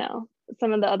 you know,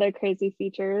 some of the other crazy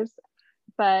features.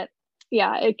 But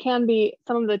yeah, it can be,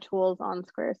 some of the tools on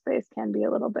Squarespace can be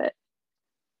a little bit,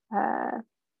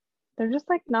 they're just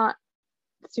like not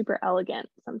super elegant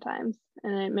sometimes,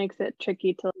 and it makes it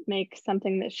tricky to make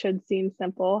something that should seem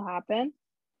simple happen.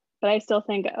 But I still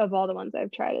think of all the ones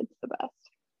I've tried, it's the best.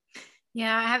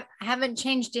 Yeah, I haven't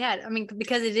changed yet. I mean,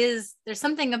 because there's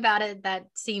something about it that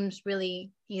seems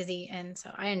really easy, and so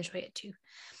I enjoy it too.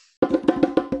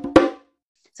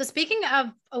 So speaking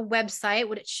of a website,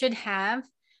 what it should have,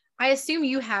 I assume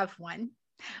you have one.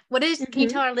 Can you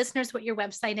tell our listeners what your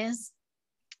website is?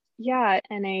 Yeah,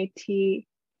 NATELIER.co.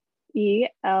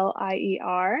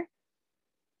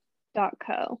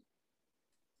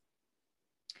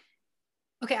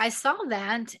 Okay, I saw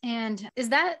that. And is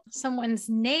that someone's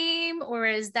name, or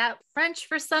is that French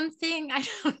for something? I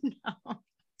don't know.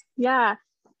 Yeah.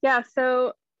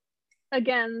 So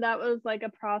again, that was like a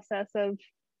process of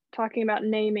talking about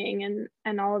naming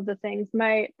and all of the things.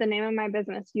 The name of my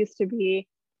business used to be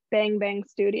Bang Bang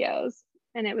Studios,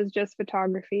 and it was just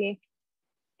photography.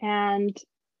 And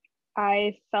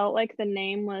I felt like the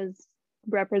name was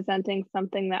representing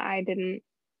something that I didn't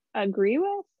agree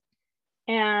with.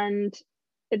 And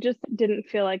it just didn't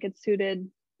feel like it suited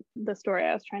the story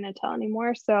I was trying to tell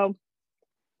anymore. So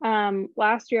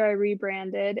last year I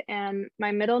rebranded, and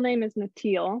my middle name is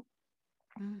Natil.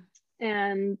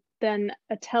 And then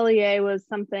Atelier was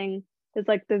something, is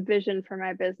like the vision for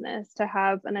my business, to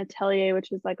have an atelier,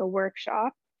 which is like a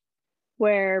workshop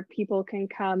where people can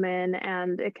come in,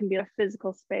 and it can be a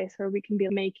physical space where we can be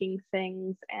making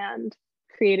things and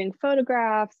creating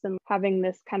photographs and having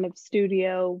this kind of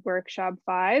studio workshop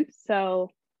vibe. So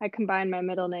I combined my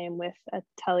middle name with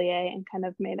atelier and kind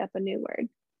of made up a new word.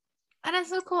 Oh, that's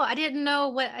so cool. I didn't know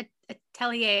what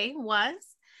atelier was.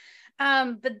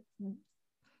 But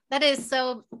that is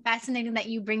so fascinating that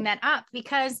you bring that up,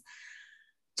 because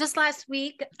just last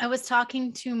week I was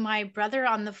talking to my brother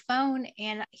on the phone,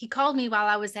 and he called me while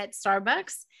I was at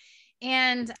Starbucks.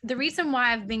 And the reason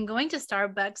why I've been going to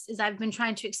Starbucks is I've been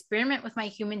trying to experiment with my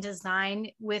human design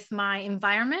with my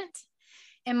environment.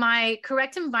 And my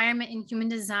correct environment in human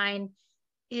design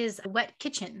is wet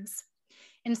kitchens.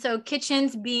 And so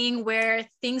kitchens being where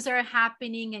things are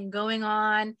happening and going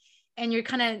on, and you're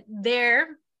kind of there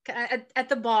at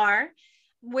the bar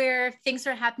where things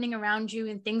are happening around you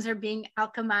and things are being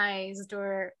alchemized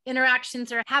or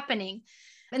interactions are happening.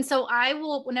 And so I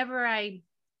will, whenever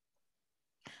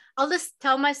I'll just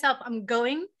tell myself I'm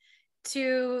going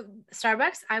to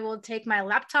Starbucks, I will take my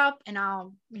laptop and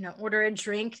I'll, order a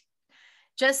drink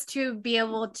just to be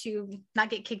able to not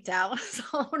get kicked out. So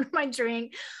I'll order my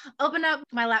drink, open up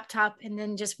my laptop, and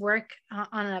then just work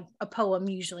on a poem,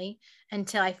 usually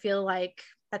until I feel like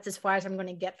that's as far as I'm going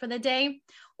to get for the day,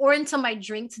 or until my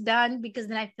drink's done, because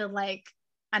then I feel like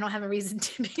I don't have a reason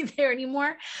to be there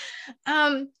anymore.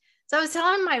 So I was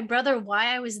telling my brother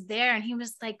why I was there, and he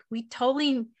was like, we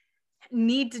totally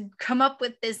need to come up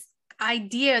with this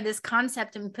idea, this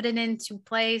concept, and put it into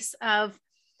place of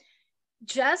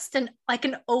just an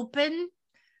open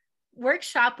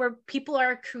workshop where people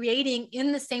are creating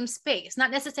in the same space, not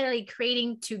necessarily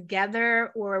creating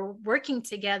together or working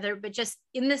together, but just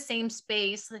in the same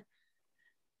space.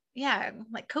 Yeah,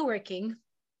 like co-working,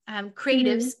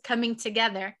 creatives coming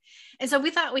together. And so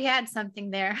we thought we had something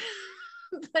there,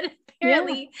 but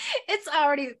apparently it's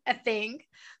already a thing.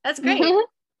 That's great.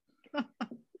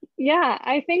 Yeah,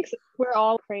 I think we're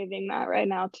all craving that right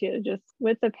now too, just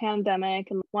with the pandemic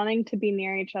and wanting to be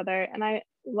near each other. And I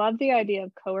love the idea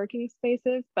of co-working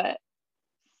spaces, but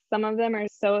some of them are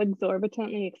so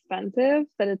exorbitantly expensive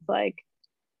that it's like,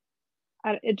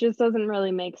 it just doesn't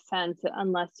really make sense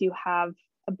unless you have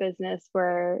a business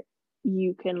where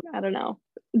you can, I don't know,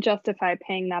 justify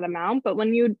paying that amount. But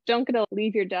when you don't get to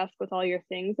leave your desk with all your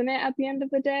things in it at the end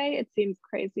of the day, it seems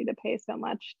crazy to pay so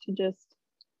much to just,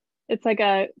 it's like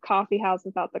a coffee house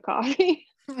without the coffee.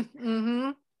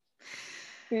 Mm-hmm.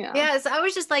 Yeah. So I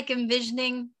was just like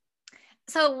envisioning.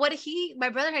 So what my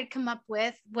brother had come up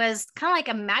with was kind of like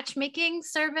a matchmaking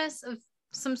service of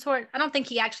some sort. I don't think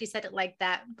he actually said it like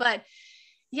that, but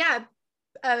yeah,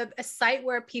 a site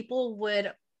where people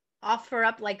would offer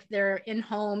up like their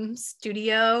in-home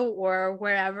studio or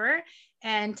wherever,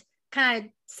 and kind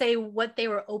of say what they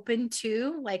were open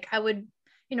to. Like I would,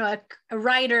 a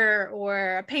writer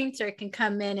or a painter can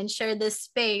come in and share this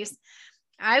space.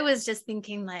 I was just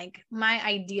thinking like my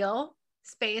ideal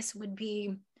space would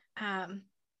be, I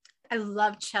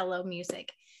love cello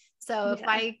music. So if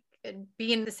I could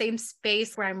be in the same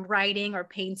space where I'm writing or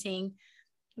painting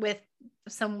with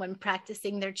someone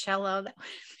practicing their cello, that would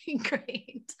be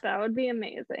great. That would be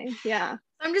amazing. Yeah.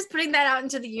 I'm just putting that out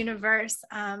into the universe.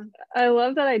 I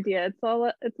love that idea.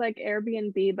 It's like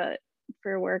Airbnb, but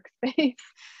for workspace.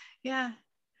 Yeah.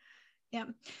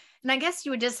 And I guess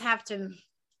you would just have to,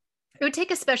 it would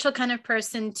take a special kind of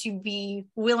person to be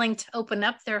willing to open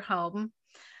up their home.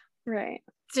 Right.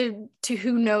 To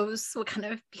who knows what kind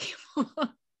of people.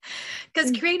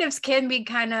 Because creatives can be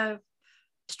kind of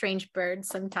strange birds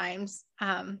sometimes.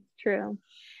 True.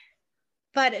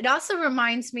 But it also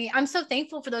reminds me, I'm so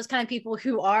thankful for those kind of people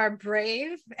who are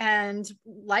brave and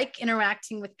like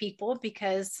interacting with people,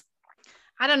 because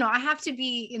I don't know, I have to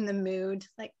be in the mood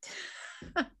like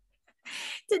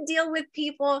to deal with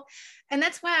people. And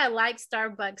that's why I like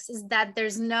Starbucks, is that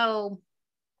there's no,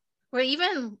 or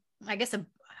even I guess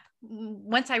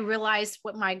once I realized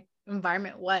what my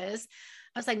environment was,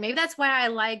 I was like, maybe that's why I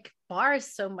like bars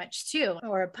so much too,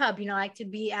 or a pub. I like to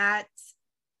be at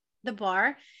the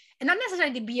bar and not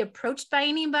necessarily to be approached by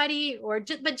anybody,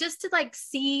 but just to like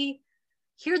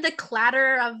hear the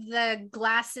clatter of the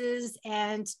glasses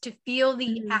and to feel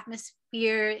the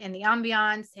atmosphere and the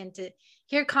ambiance and to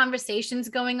hear conversations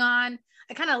going on.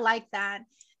 I kind of like that.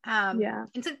 And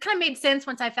so it kind of made sense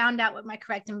once I found out what my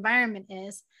correct environment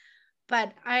is.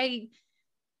 But I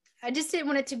just didn't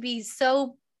want it to be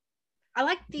so I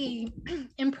like the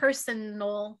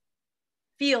impersonal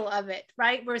feel of it,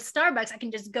 right? Where Starbucks, I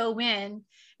can just go in.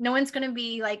 No one's going to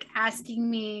be like asking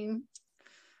me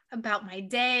about my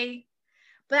day,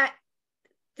 but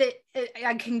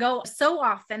I can go so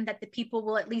often that the people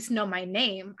will at least know my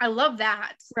name. I love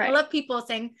that. Right. I love people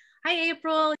saying, "Hi,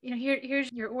 April.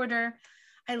 Here's your order."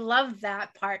 I love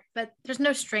that part, but there's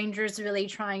no strangers really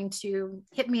trying to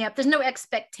hit me up. There's no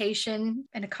expectation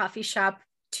in a coffee shop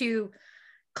to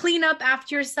clean up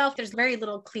after yourself. There's very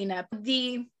little cleanup.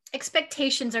 The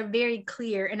expectations are very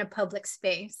clear in a public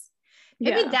space.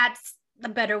 Maybe that's a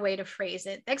better way to phrase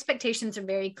it. The expectations are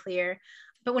very clear,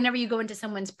 but whenever you go into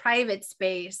someone's private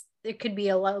space, there could be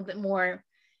a little bit more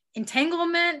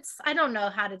entanglements. I don't know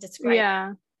how to describe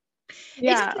it.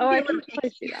 Yeah. Oh, I can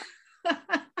totally see that.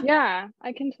 Yeah,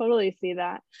 I can totally see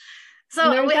that. So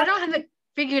I don't have it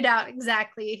figured out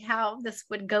exactly how this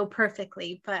would go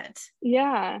perfectly, but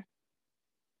yeah,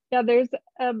 there's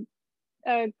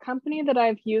a company that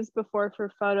I've used before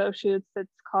for photo shoots. It's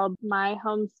called My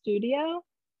Home Studio,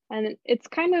 and it's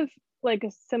kind of like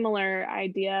a similar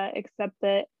idea, except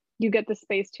that you get the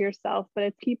space to yourself, but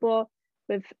it's people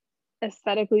with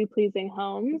aesthetically pleasing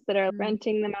homes that are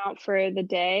renting them out for the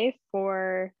day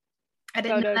for I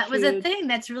didn't know that was a thing.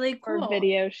 That's really cool. Or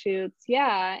video shoots.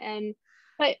 Yeah. And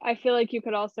but I feel like you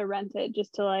could also rent it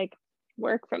just to like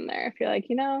work from there if you're like,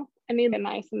 I need a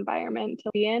nice environment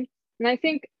to be in. And I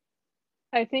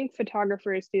think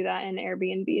photographers do that in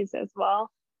Airbnbs as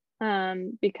well,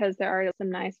 because there are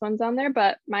some nice ones on there.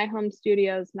 But My Home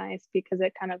Studio is nice because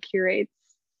it kind of curates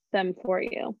them for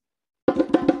you.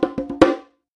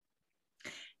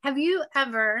 Have you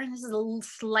ever, this is a little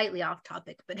slightly off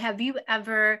topic, but have you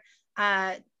ever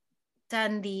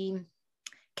done the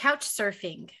couch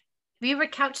surfing? Have you ever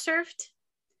couch surfed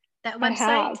that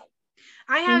website?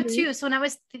 I have too. So when I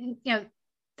was,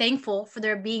 thankful for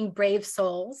there being brave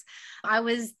souls, I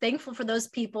was thankful for those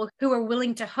people who were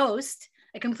willing to host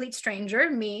a complete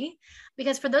stranger, me,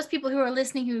 because for those people who are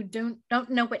listening who don't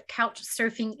know what couch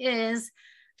surfing is,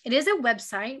 it is a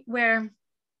website where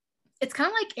it's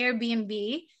kind of like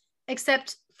Airbnb,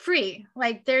 except free.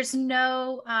 Like there's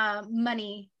no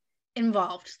money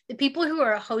involved. The people who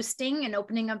are hosting and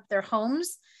opening up their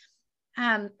homes,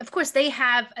 of course, they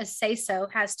have a say-so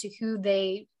as to who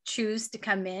they choose to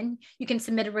come in. You can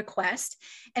submit a request,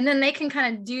 and then they can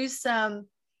kind of do some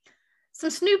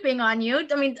snooping on you.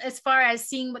 I mean, as far as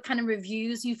seeing what kind of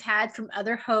reviews you've had from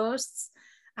other hosts.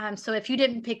 So if you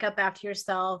didn't pick up after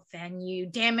yourself and you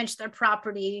damaged their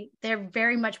property, they're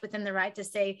very much within the right to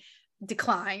say,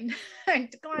 decline.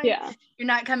 Decline. Yeah. You're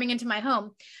not coming into my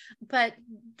home. But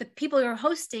the people who are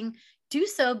hosting do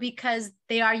so because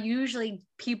they are usually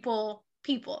people.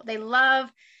 They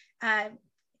love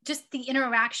just the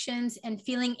interactions and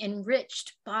feeling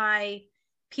enriched by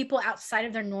people outside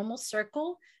of their normal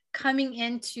circle coming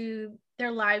into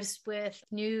their lives with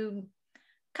new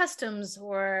customs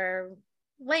or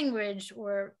language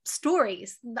or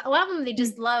stories. A lot of them, they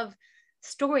just love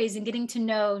stories and getting to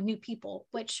know new people,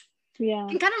 which I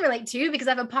can kind of relate to because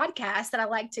I have a podcast that I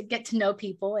like to get to know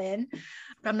people in,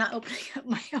 but I'm not opening up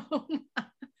my home.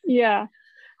 Yeah.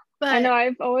 But I know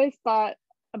I've always thought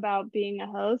about being a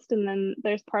host, and then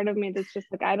there's part of me that's just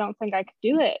like, I don't think I could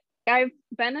do it. I've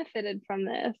benefited from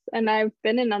this and I've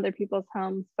been in other people's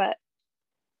homes, but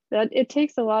that it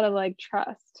takes a lot of like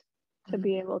trust to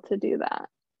be able to do that.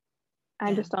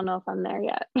 I just don't know if I'm there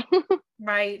yet.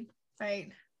 Right.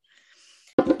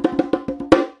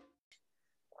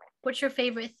 What's your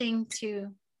favorite thing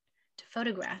to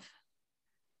photograph?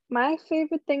 My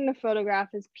favorite thing to photograph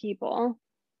is people.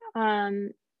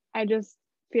 I just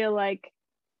feel like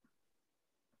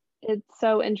it's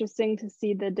so interesting to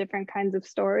see the different kinds of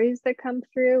stories that come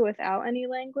through without any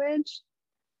language.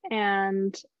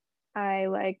 And I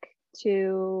like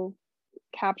to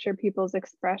capture people's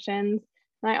expressions.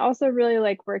 And I also really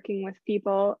like working with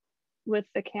people with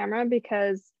the camera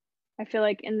because I feel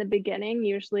like in the beginning,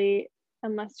 usually,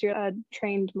 unless you're a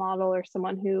trained model or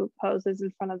someone who poses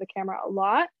in front of the camera a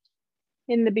lot,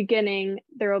 in the beginning,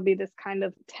 there will be this kind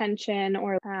of tension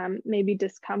or maybe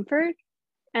discomfort.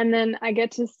 And then I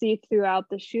get to see throughout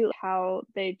the shoot how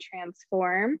they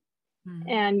transform. Mm-hmm.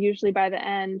 And usually by the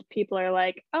end, people are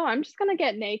like, oh, I'm just going to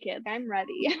get naked. I'm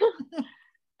ready.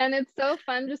 And it's so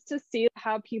fun just to see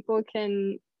how people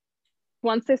can,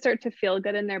 once they start to feel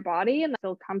good in their body and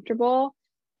feel comfortable,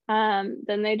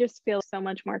 then they just feel so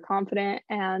much more confident.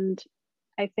 And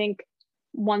I think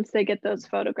once they get those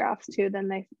photographs too, then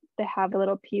they have a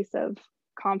little piece of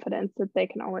confidence that they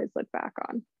can always look back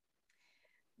on.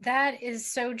 That is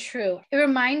so true. It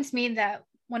reminds me that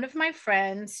one of my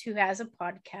friends who has a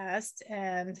podcast,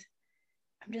 and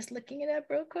I'm just looking it up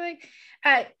real quick.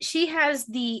 She has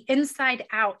the Inside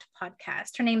Out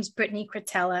podcast. Her name's Brittany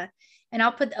Cretella, and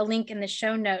I'll put a link in the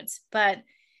show notes. But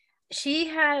she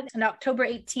had an October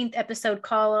 18th episode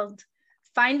called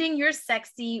Finding Your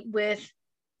Sexy with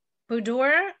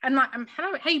Boudoir. How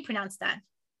do you pronounce that?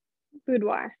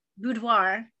 Boudoir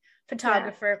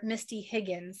photographer, yeah. Misty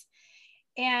Higgins.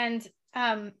 And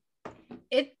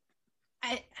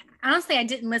honestly, I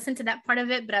didn't listen to that part of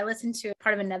it, but I listened to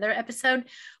part of another episode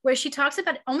where she talks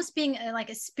about almost being like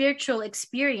a spiritual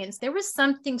experience. There was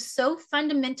something so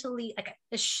fundamentally, like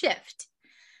a shift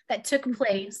that took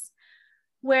place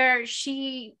where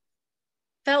she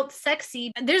felt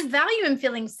sexy. There's value in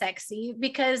feeling sexy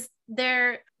because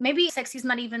maybe sexy is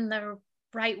not even the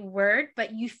right word,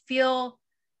 but you feel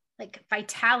like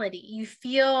vitality. You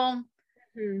feel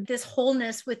this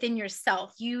wholeness within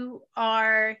yourself. You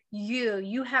are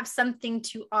you have something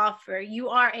to offer. You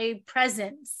are a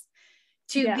presence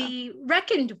to be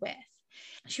reckoned with.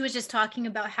 She was just talking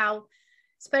about how,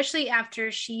 especially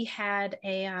after she had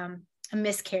a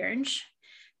miscarriage,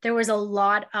 there's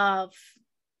a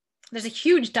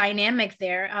huge dynamic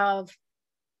there of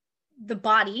the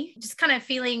body just kind of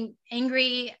feeling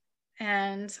angry.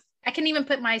 And I can even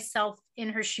put myself in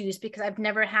her shoes because I've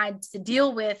never had to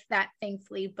deal with that,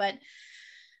 thankfully, but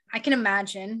I can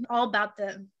imagine all about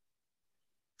the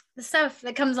stuff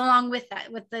that comes along with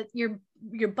that, with your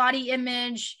body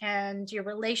image and your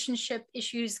relationship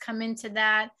issues come into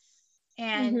that.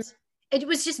 And it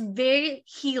was just very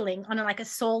healing on a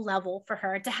soul level for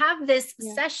her to have this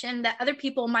session that other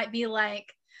people might be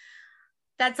like,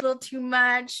 that's a little too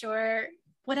much or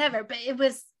whatever. But it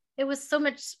was so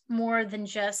much more than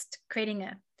just creating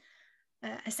a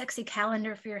sexy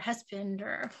calendar for your husband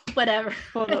or whatever.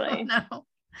 Totally.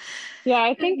 Yeah,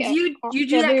 I think do you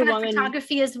do that kind of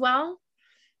photography as well?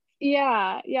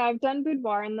 Yeah, I've done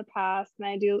boudoir in the past, and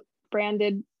I do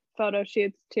branded photo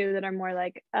shoots too that are more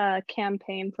like a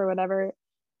campaign for whatever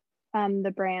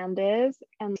the brand is,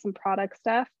 and some product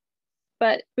stuff.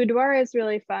 But boudoir is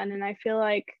really fun, and I feel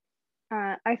like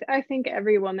I think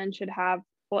every woman should have,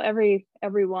 well,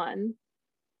 everyone,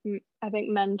 I think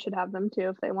men should have them too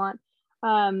if they want,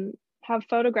 have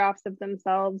photographs of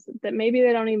themselves that maybe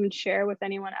they don't even share with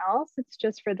anyone else. It's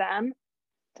just for them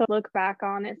to look back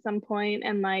on at some point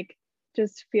and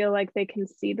just feel like they can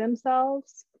see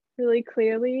themselves really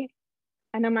clearly.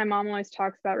 I know my mom always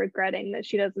talks about regretting that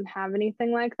she doesn't have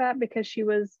anything like that because she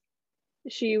was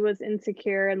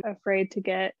insecure and afraid to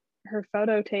get her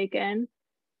photo taken.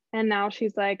 And now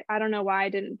she's like, I don't know why I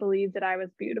didn't believe that I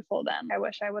was beautiful then. I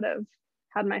wish I would have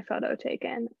had my photo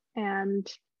taken. And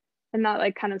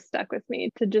that kind of stuck with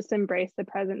me, to just embrace the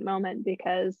present moment,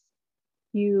 because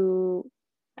you're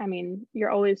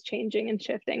always changing and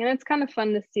shifting. And it's kind of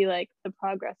fun to see the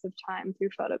progress of time through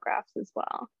photographs as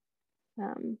well.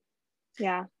 I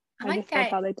just love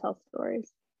how they tell stories.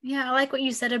 Yeah, I like what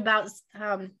you said about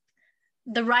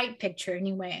the right picture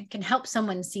anyway can help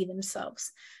someone see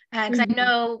themselves. Because I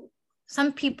know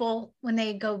some people, when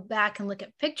they go back and look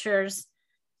at pictures,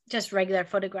 just regular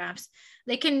photographs,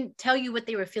 they can tell you what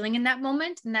they were feeling in that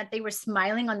moment and that they were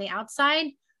smiling on the outside,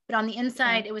 but on the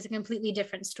inside, it was a completely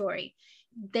different story.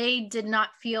 They did not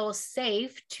feel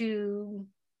safe to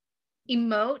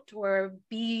emote or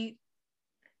be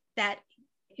that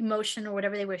emotion or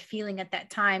whatever they were feeling at that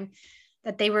time,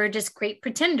 that they were just great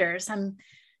pretenders. I'm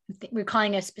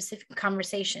recalling a specific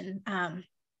conversation.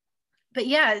 But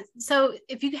yeah, so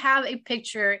if you have a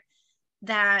picture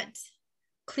that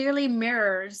clearly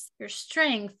mirrors your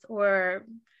strength or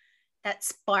that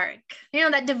spark,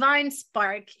 that divine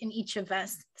spark in each of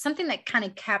us, something that kind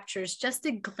of captures just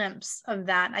a glimpse of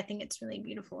that, I think it's really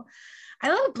beautiful. I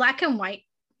love black and white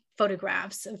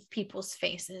photographs of people's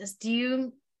faces. Do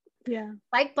you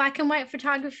like black and white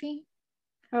photography?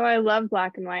 Oh, I love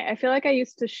black and white. I feel like I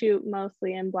used to shoot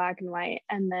mostly in black and white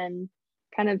and then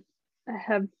kind of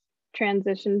have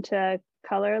transitioned to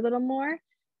color a little more.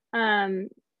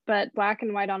 But black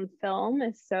and white on film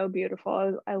is so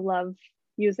beautiful. I love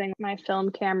using my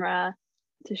film camera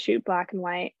to shoot black and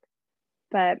white.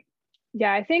 But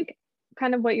yeah, I think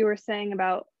kind of what you were saying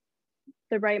about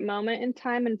the right moment in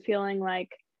time and feeling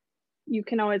like you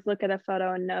can always look at a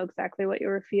photo and know exactly what you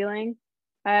were feeling.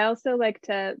 I also like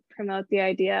to promote the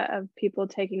idea of people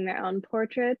taking their own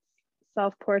portraits,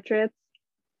 self-portraits,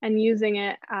 and using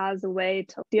it as a way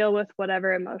to deal with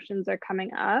whatever emotions are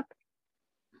coming up,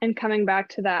 and coming back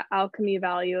to that alchemy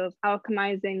value of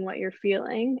alchemizing what you're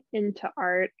feeling into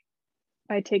art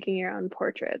by taking your own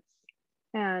portraits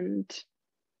and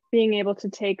being able to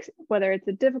take, whether it's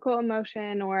a difficult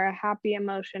emotion or a happy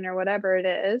emotion or whatever it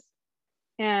is,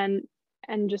 and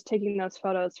and just taking those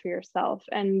photos for yourself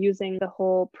and using the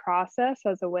whole process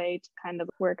as a way to kind of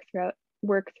work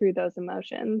through those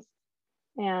emotions.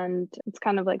 And it's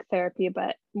kind of like therapy,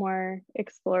 but more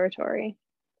exploratory.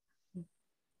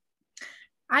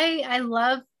 I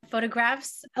love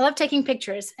photographs. I love taking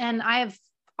pictures, and I have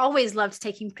always loved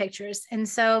taking pictures. And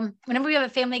so whenever we have a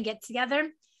family get together,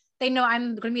 they know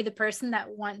I'm going to be the person that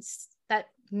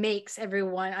makes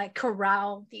everyone, I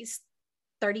corral these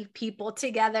 30 people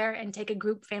together and take a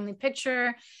group family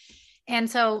picture. And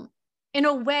so in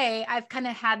a way, I've kind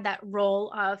of had that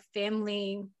role of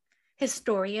family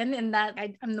historian, in that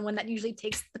I'm the one that usually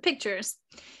takes the pictures.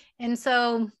 And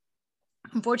so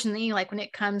unfortunately, like when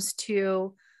it comes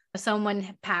to someone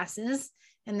passes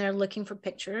and they're looking for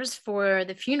pictures for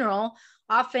the funeral,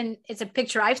 often it's a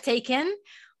picture I've taken,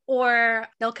 or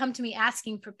they'll come to me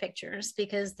asking for pictures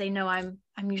because they know I'm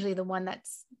usually the one that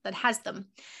has them.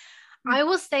 I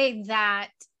will say that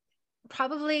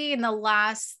probably in the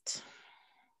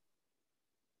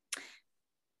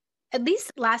at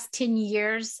least last 10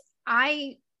 years,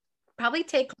 I probably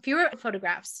take fewer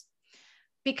photographs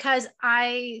because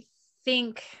I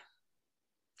think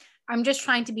I'm just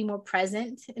trying to be more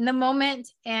present in the moment.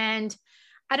 And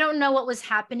I don't know what was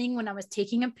happening when I was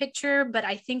taking a picture, but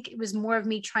I think it was more of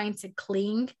me trying to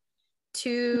cling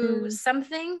to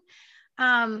something.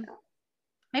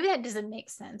 Maybe that doesn't make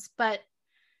sense, but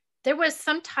there was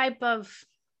some type of,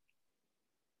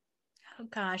 oh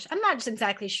gosh, I'm not just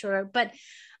exactly sure, but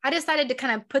I decided to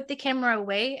kind of put the camera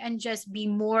away and just be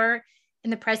more in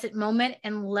the present moment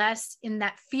and less in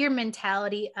that fear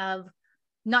mentality of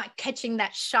not catching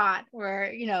that shot or,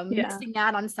 missing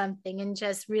out on something, and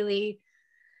just really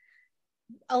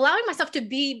allowing myself to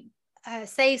be,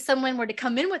 say someone were to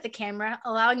come in with a camera,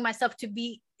 allowing myself to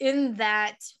be in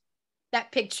that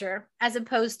picture as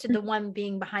opposed to the one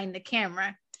being behind the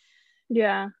camera.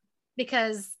 Yeah.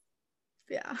 Because,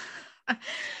 yeah.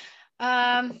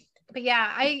 But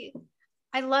yeah,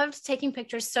 I loved taking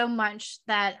pictures so much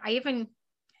that I even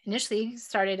initially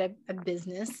started a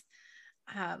business,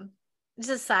 just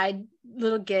a side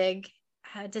little gig,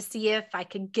 to see if I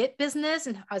could get business.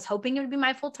 And I was hoping it would be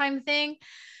my full-time thing.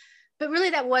 But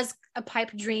really that was a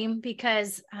pipe dream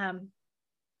because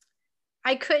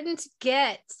I couldn't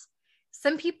get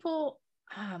some people,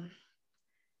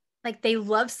 like they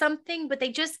love something, but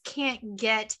they just can't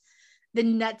get the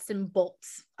nuts and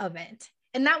bolts of it.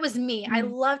 And that was me. I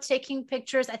loved taking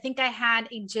pictures. I think I had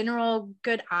a general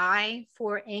good eye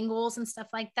for angles and stuff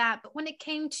like that. But when it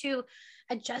came to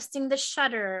adjusting the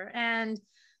shutter and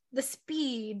the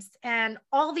speeds and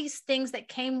all these things that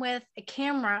came with a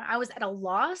camera, I was at a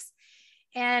loss.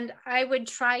 And I would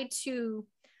try to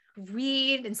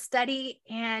read and study,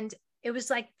 and it was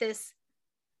like this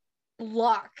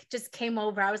block just came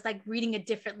over. I was like reading a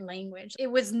different language. It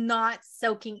was not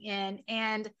soaking in.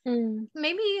 And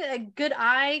maybe a good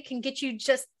eye can get you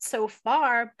just so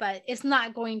far, but it's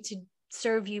not going to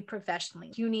serve you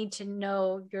professionally. You need to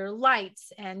know your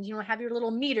lights and, have your little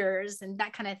meters and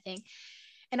that kind of thing.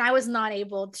 And I was not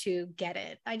able to get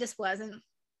it. I just wasn't.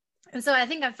 And so I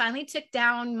think I finally took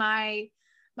down my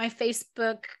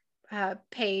Facebook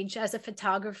page as a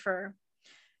photographer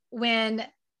when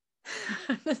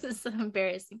this is so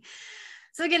embarrassing.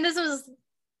 So again, this was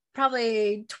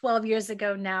probably 12 years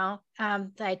ago now,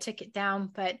 that I took it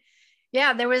down. But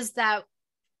yeah, there was that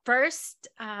first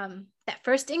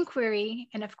inquiry.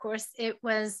 And of course it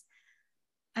was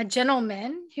a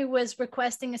gentleman who was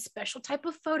requesting a special type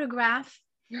of photograph.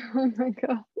 Oh my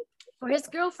God. For his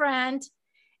girlfriend.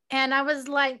 And I was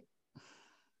like,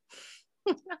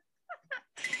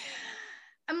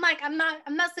 I'm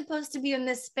not supposed to be in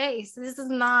this space. This is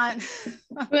not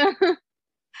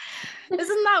this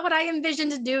is not what I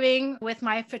envisioned doing with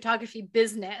my photography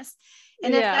business.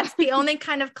 And if that's the only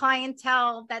kind of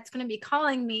clientele that's going to be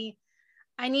calling me,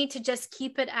 I need to just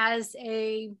keep it as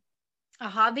a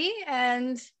hobby,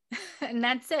 and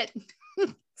that's it.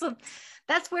 So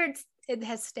that's where it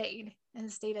has stayed,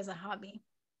 and stayed as a hobby.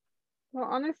 Well,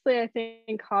 honestly, I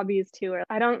think hobbies too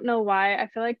I don't know why. I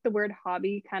feel like the word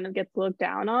hobby kind of gets looked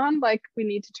down on. Like we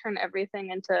need to turn everything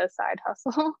into a side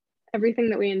hustle, everything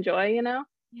that we enjoy,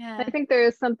 Yeah. I think there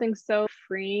is something so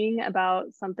freeing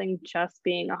about something just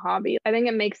being a hobby. I think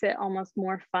it makes it almost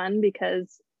more fun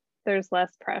because there's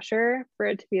less pressure for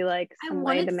it to be like some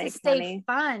way to make money.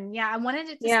 Fun. Yeah, I wanted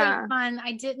it to stay fun.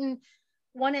 I didn't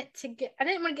want to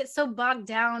get so bogged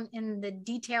down in the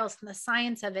details and the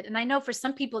science of it. And I know for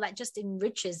some people that just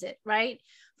enriches it, right?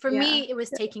 For me, it was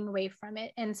taking away from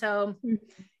it. And so,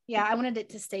 yeah, I wanted it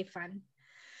to stay fun.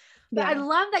 But I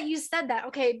love that you said that,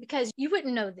 okay, because you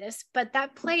wouldn't know this, but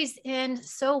that plays in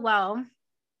so well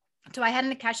So I had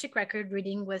an Akashic record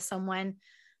reading with someone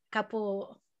a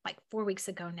couple, like 4 weeks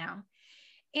ago now.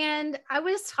 And I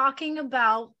was talking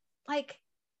about like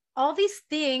all these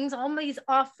things, all these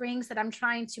offerings that I'm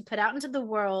trying to put out into the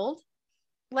world,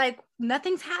 like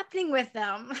nothing's happening with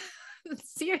them.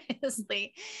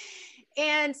 Seriously.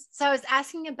 And so I was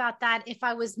asking about that, if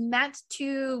I was meant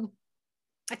to,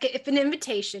 like, if an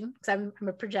invitation, because I'm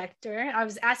a projector, I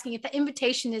was asking if the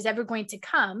invitation is ever going to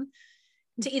come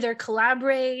to either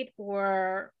collaborate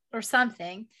or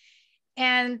something.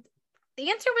 And the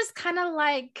answer was kind of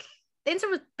like, the answer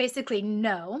was basically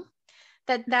no,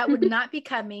 that would not be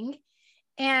coming.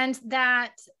 And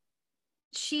that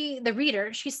the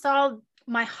reader, she saw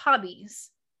my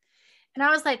hobbies. And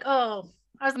I was like, oh,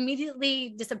 I was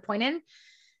immediately disappointed.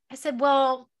 I said,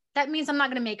 well, that means I'm not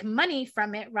going to make money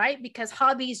from it, right? Because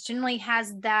hobbies generally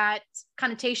has that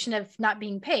connotation of not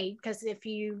being paid, because if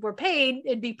you were paid,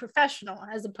 it'd be professional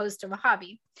as opposed to a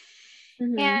hobby.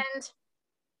 Mm-hmm. And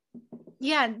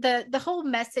yeah, the whole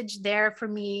message there for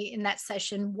me in that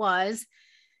session was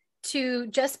to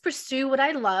just pursue what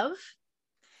I love,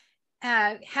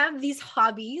 have these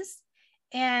hobbies,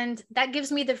 and that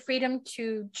gives me the freedom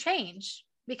to change,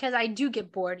 because I do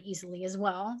get bored easily as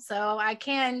well. So I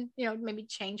can, maybe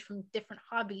change from different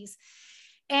hobbies.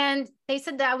 And they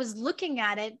said that I was looking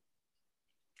at it,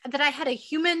 that I had a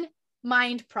human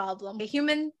mind problem, a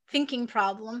human thinking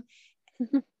problem,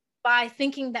 by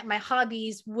thinking that my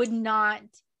hobbies would not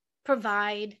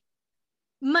provide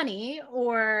money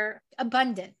or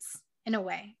abundance in a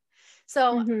way.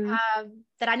 So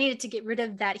that I needed to get rid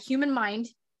of that human mind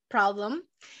problem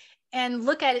and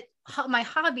look at my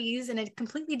hobbies in a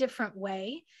completely different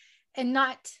way, and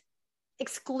not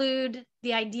exclude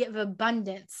the idea of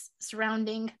abundance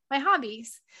surrounding my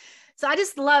hobbies. So I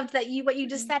just loved that what you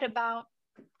just said about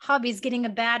hobbies getting a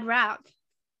bad rap.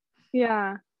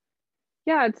 Yeah,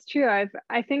 it's true.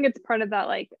 I think it's part of that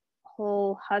like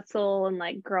whole hustle and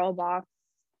like girl boss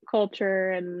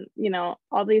culture, and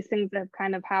all these things that have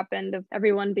kind of happened of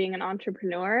everyone being an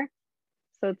entrepreneur.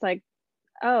 So it's like,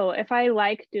 oh, if I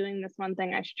like doing this one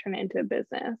thing, I should turn it into a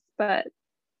business. But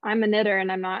I'm a knitter,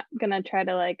 and I'm not gonna try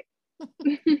to like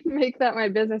make that my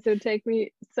business. It would take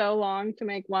me so long to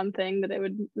make one thing that it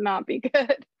would not be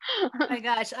good. Oh my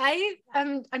gosh,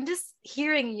 I'm just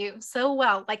hearing you so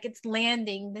well. Like it's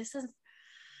landing. This is,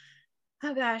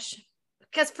 oh gosh,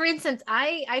 because for instance,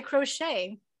 I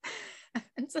crochet.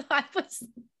 And so it's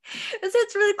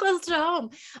really close to home.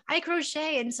 I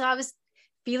crochet. And so I was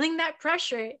feeling that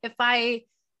pressure. If I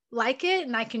like it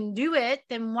and I can do it,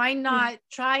 then why not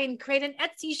try and create an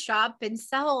Etsy shop and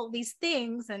sell these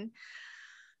things? And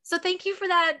so thank you for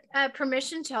that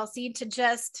permission, Chelsea, to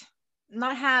just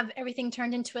not have everything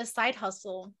turned into a side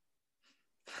hustle.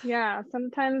 Yeah,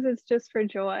 sometimes it's just for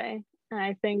joy. And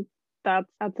I think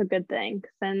that's a good thing.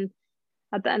 'Cause then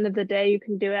at the end of the day, you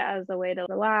can do it as a way to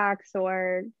relax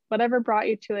or whatever brought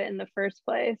you to it in the first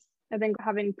place. I think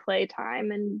having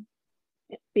playtime and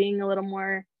being a little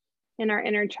more in our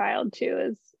inner child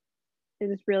too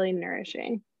is really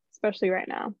nourishing, especially right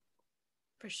now.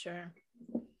 For sure.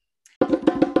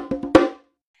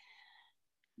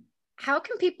 How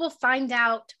can people find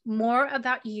out more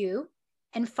about you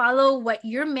and follow what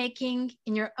you're making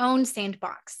in your own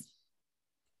sandbox?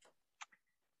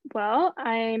 Well,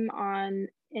 I'm on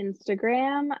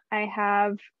Instagram. I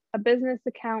have a business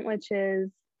account, which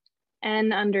is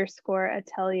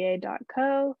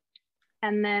n_atelier.co.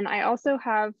 And then I also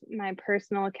have my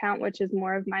personal account, which is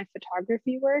more of my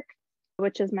photography work,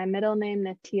 which is my middle name,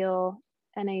 Nattiel,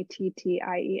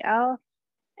 Nattiel.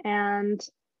 And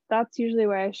that's usually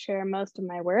where I share most of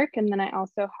my work. And then I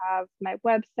also have my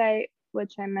website,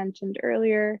 which I mentioned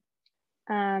earlier.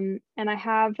 And I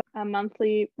have a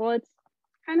monthly, well, it's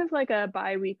kind of like a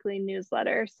bi-weekly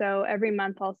newsletter. So every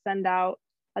month I'll send out,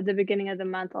 at the beginning of the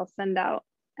month, I'll send out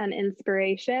an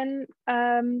inspiration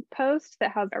post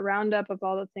that has a roundup of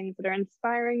all the things that are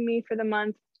inspiring me for the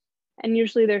month. And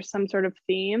usually there's some sort of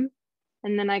theme.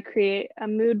 And then I create a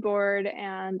mood board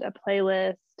and a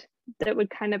playlist that would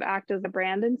kind of act as a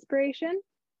brand inspiration.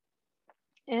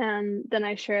 And then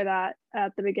I share that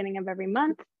at the beginning of every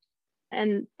month.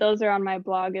 And those are on my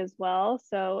blog as well.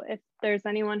 So if there's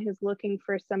anyone who's looking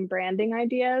for some branding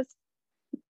ideas,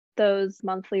 those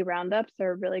monthly roundups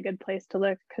are a really good place to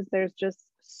look, because there's just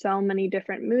so many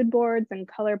different mood boards and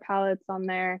color palettes on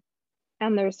there.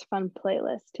 And there's fun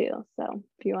playlists too. So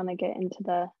if you want to get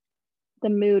into the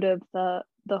mood of the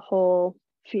whole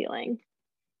feeling,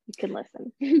 you can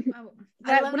listen.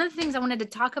 One of the things I wanted to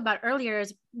talk about earlier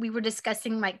is we were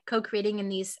discussing like co-creating in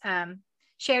these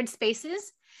shared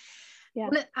spaces. Yeah.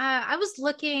 I was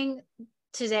looking,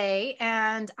 today,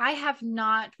 and I have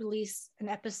not released an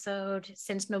episode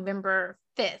since November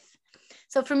 5th.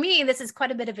 So for me, this is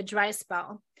quite a bit of a dry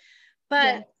spell.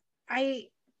 But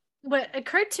what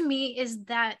occurred to me is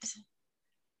that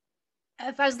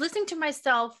if I was listening to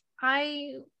myself,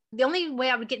 the only way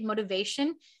I would get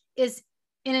motivation is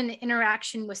in an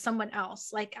interaction with someone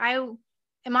else. Like, I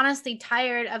am honestly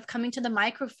tired of coming to the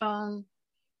microphone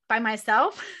by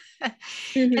myself.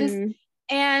 Mm-hmm.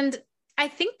 and I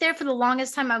think there for the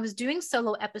longest time I was doing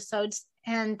solo episodes,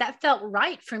 and that felt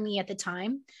right for me at the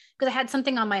time because I had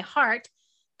something on my heart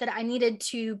that I needed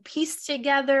to piece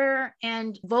together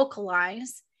and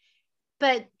vocalize.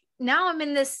 But now I'm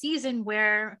in this season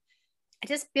where I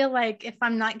just feel like if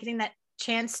I'm not getting that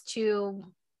chance to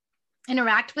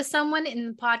interact with someone in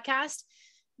the podcast,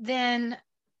 then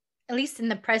at least in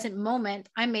the present moment,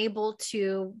 I'm able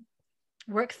to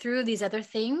work through these other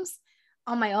things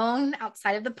on my own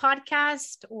outside of the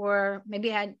podcast. Or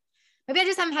maybe I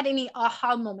just haven't had any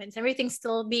aha moments. Everything's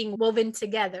still being woven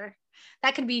together.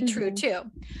 That could be true too.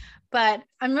 But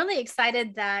I'm really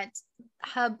excited that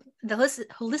the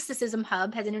Holisticism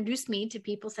Hub has introduced me to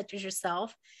people such as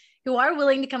yourself who are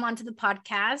willing to come onto the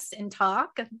podcast and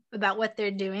talk about what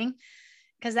they're doing,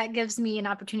 because that gives me an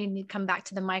opportunity to come back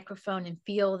to the microphone and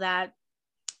feel that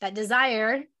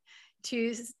desire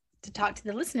to talk to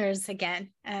the listeners again,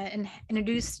 and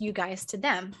introduce you guys to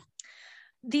them.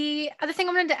 The other thing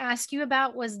I wanted to ask you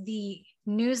about was the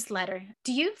newsletter.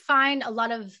 Do you find a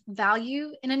lot of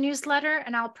value in a newsletter?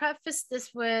 And I'll preface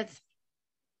this with,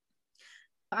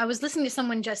 I was listening to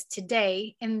someone just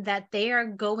today in that they are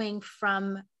going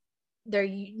from their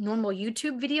normal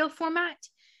YouTube video format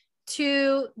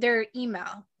to their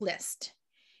email list.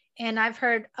 And I've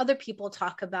heard other people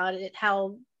talk about it,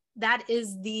 how that's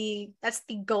the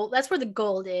goal. That's where the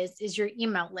goal is your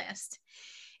email list.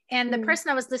 And the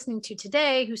person I was listening to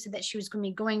today, who said that she was going to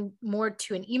be going more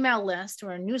to an email list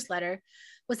or a newsletter,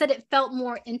 was that it felt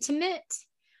more intimate.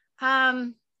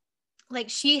 Like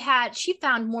she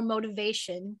found more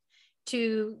motivation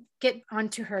to get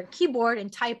onto her keyboard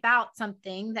and type out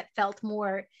something that felt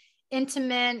more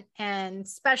intimate and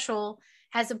special,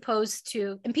 as opposed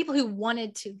to, and people who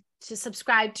wanted to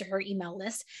subscribe to her email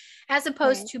list, as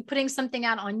opposed to putting something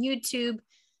out on YouTube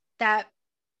that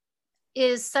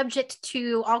is subject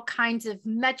to all kinds of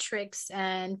metrics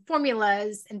and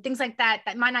formulas and things like that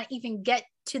might not even get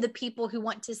to the people who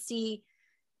want to see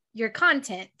your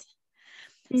content.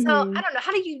 So I don't know,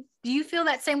 how do you feel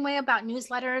that same way about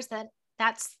newsletters,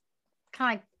 that's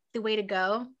kind of like the way to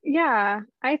go? Yeah,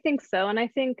 I think so. And I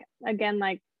think, again,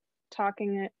 like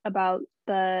talking about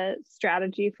the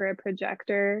strategy for a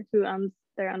projector who owns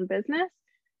their own business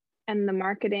and the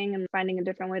marketing and finding a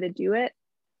different way to do it,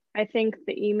 I think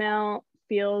the email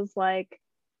feels like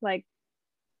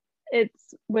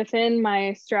it's within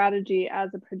my strategy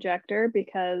as a projector,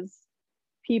 because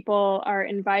people are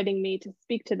inviting me to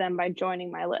speak to them by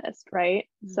joining my list, right?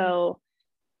 So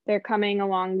they're coming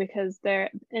along because they're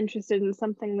interested in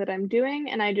something that I'm doing,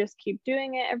 and I just keep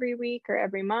doing it every week or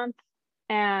every month,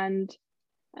 and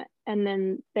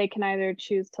then they can either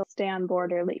choose to stay on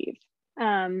board or leave.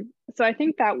 So I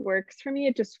think that works for me.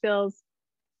 It just feels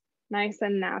nice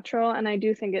and natural, and I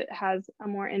do think it has a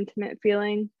more intimate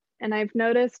feeling. And I've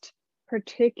noticed,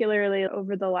 particularly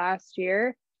over the last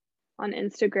year on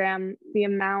Instagram, the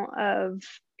amount of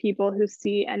people who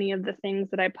see any of the things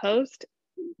that I post,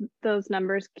 those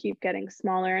numbers keep getting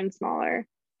smaller and smaller.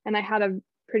 And I had a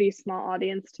pretty small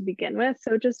audience to begin with,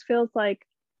 so it just feels like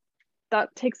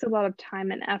that takes a lot of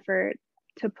time and effort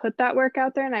to put that work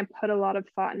out there, and I put a lot of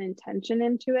thought and intention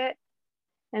into it.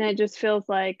 And it just feels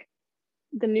like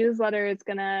the newsletter is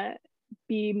gonna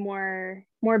be more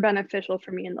beneficial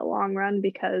for me in the long run,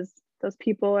 because those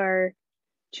people are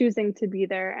choosing to be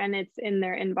there and it's in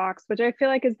their inbox, which I feel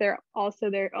like is also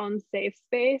their own safe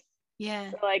space. Yeah.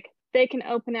 So like they can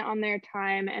open it on their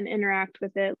time and interact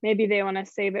with it. Maybe they want to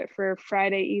save it for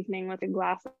Friday evening with a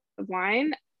glass of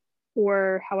wine,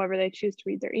 or however they choose to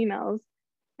read their emails,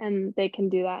 and they can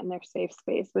do that in their safe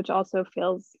space, which also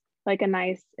feels like a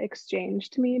nice exchange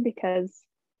to me, because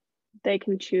they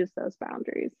can choose those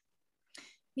boundaries.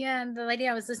 Yeah, and the lady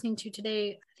I was listening to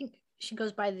today, I think she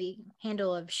goes by the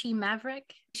handle of She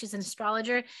Maverick. She's an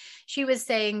astrologer. She was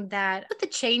saying that with the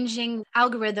changing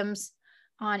algorithms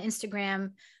on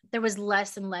Instagram, there was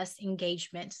less and less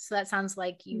engagement. So that sounds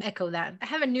like you echo that. I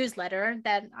have a newsletter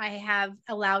that I have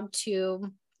allowed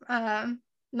to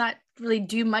not really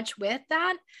do much with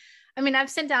that. I mean, I've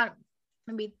sent out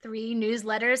maybe 3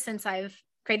 newsletters since I've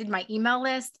created my email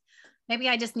list. Maybe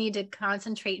I just need to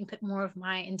concentrate and put more of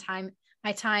my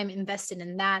time invested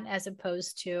in that as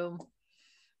opposed to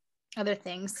other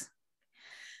things.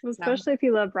 So, especially if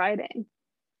you love writing.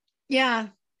 yeah,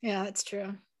 that's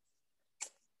true.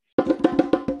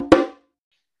 Well,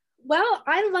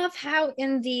 I love how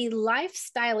in the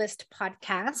Lifestylist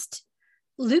podcast,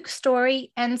 Luke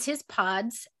Story ends his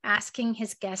pods asking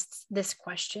his guests this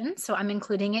question. So I'm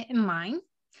including it in mine.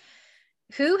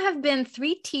 Who have been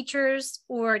 3 teachers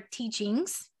or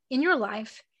teachings in your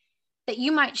life that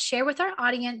you might share with our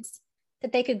audience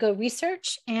that they could go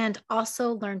research and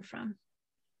also learn from?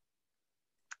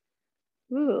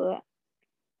 Ooh,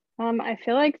 I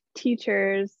feel like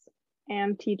teachers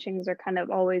and teachings are kind of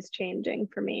always changing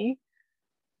for me.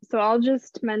 So I'll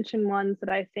just mention ones that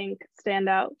I think stand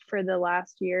out for the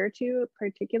last year or two,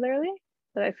 particularly,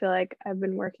 that I feel like I've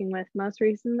been working with most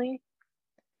recently.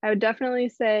 I would definitely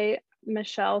say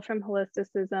Michelle from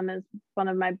Holisticism is one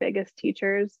of my biggest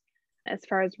teachers as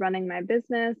far as running my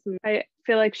business. And I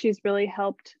feel like she's really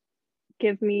helped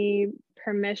give me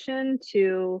permission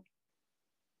to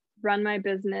run my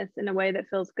business in a way that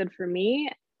feels good for me,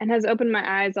 and has opened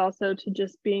my eyes also to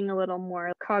just being a little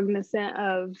more cognizant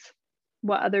of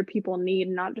what other people need,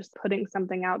 not just putting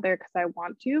something out there because I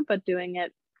want to, but doing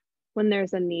it when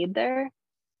there's a need there.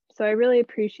 So I really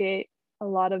appreciate a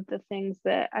lot of the things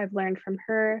that I've learned from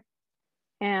her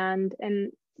and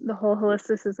the whole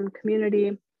holisticism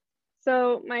community.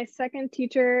 So my second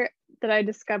teacher that I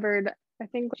discovered, I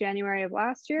think January of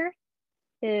last year,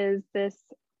 is this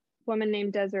woman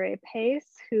named Desiree Pace,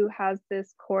 who has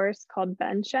this course called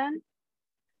Benshen.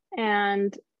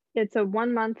 And it's a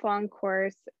 1 month long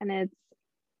course, and it's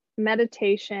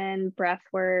meditation, breath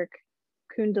work,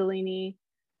 Kundalini.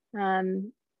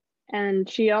 And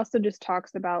she also just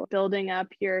talks about building up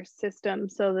your system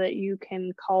so that you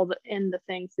can call in the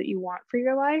things that you want for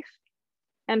your life.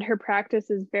 And her practice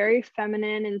is very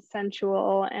feminine and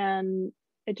sensual, and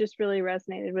it just really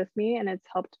resonated with me, and it's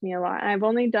helped me a lot. And I've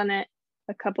only done it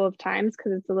a couple of times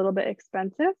because it's a little bit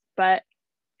expensive, but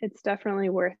it's definitely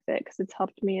worth it because it's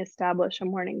helped me establish a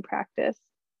morning practice.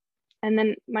 And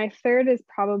then my third is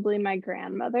probably my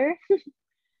grandmother.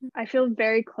 I feel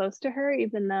very close to her,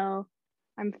 even though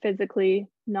I'm physically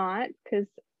not, because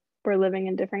we're living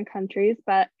in different countries,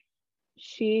 but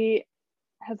she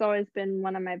has always been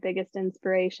one of my biggest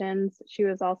inspirations. She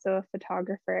was also a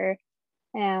photographer,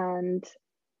 and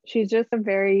she's just a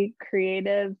very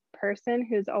creative person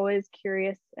who's always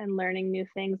curious and learning new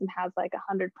things and has like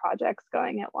 100 projects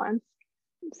going at once.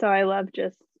 So I love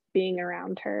just being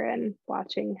around her and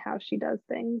watching how she does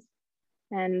things.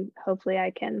 And hopefully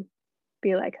I can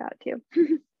be like that too.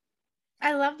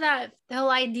 I love that, the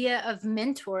whole idea of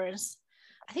mentors.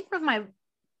 I think it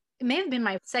may have been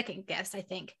my second guest, I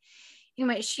think.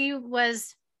 Anyway, she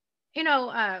was,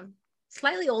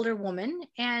 slightly older woman,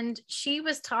 and she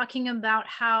was talking about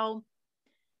how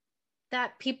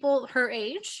that people her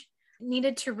age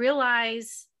needed to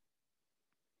realize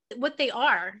what they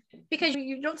are, because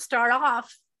you don't start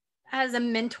off as a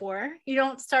mentor. You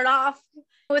don't start off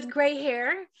with gray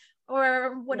hair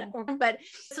or whatever. Yeah. But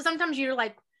so sometimes you're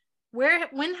like,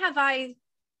 when have I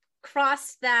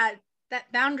crossed that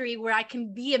boundary where I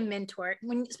can be a mentor?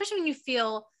 Especially when you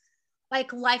feel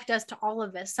like life does to all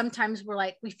of us. Sometimes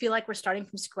we feel like we're starting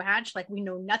from scratch, like we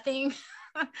know nothing.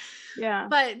 Yeah.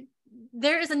 But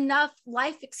there is enough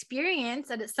life experience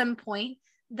that at some point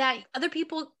that other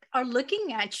people are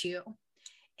looking at you,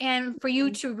 and for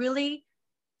you to really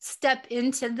step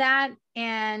into that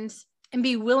and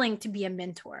be willing to be a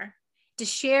mentor, to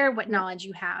share what knowledge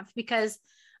you have. Because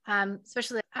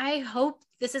especially, I hope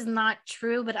this is not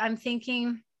true, but I'm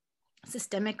thinking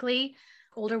systemically,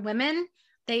 older women,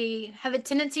 they have a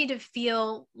tendency to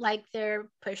feel like they're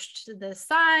pushed to the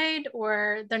side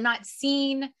or they're not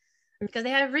seen because they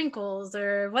have wrinkles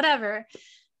or whatever.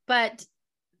 But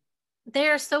they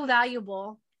are so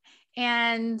valuable,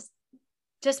 and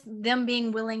just them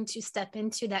being willing to step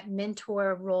into that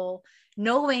mentor role,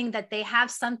 knowing that they have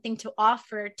something to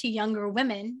offer to younger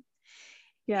women.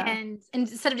 Yeah. And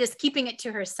instead of just keeping it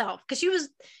to herself, because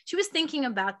she was thinking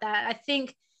about that. I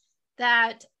think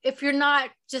that if you're not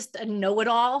just a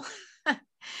know-it-all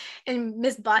and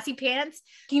Miss Bossy Pants,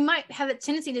 you might have a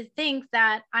tendency to think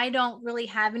that I don't really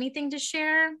have anything to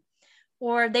share,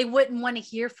 or they wouldn't want to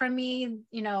hear from me,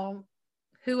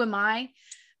 who am I?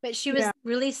 But she was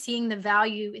really seeing the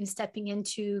value in stepping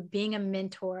into being a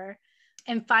mentor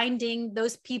and finding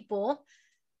those people,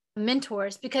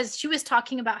 mentors, because she was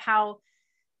talking about how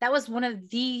that was one of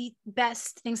the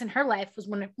best things in her life, was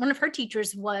one of her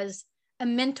teachers was a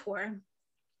mentor.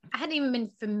 I hadn't even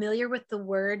been familiar with the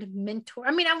word mentor.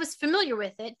 I mean, I was familiar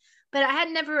with it, but I had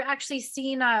never actually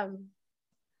seen, I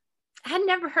had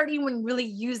never heard anyone really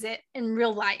use it in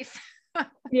real life.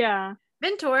 Yeah.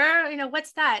 Mentor,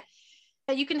 what's that?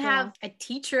 that you can have a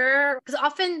teacher, because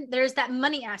often there's that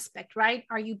money aspect, right?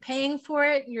 Are you paying for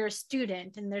it? You're a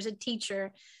student and there's a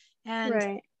teacher,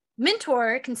 and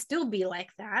mentor can still be like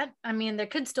that. I mean, there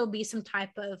could still be some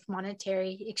type of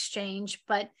monetary exchange,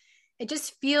 but it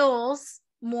just feels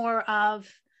more of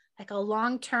like a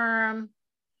long-term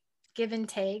give and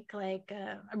take, like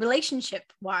a relationship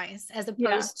wise, as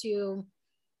opposed to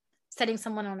setting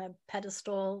someone on a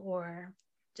pedestal or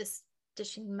just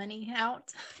dishing money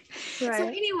out. Right. So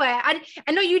anyway,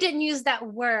 I know you didn't use that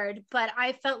word, but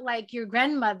I felt like your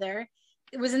grandmother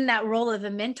was in that role of a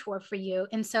mentor for you.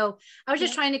 And so I was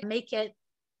just trying to make it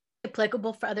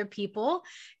applicable for other people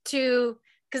to,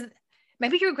 because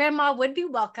maybe your grandma would be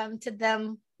welcome to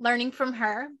them learning from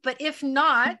her, but if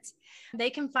not, they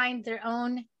can find their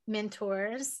own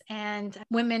mentors and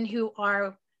women who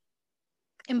are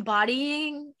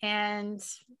embodying and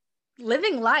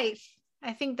living life.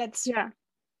 I think that's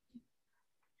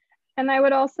And I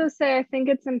would also say, I think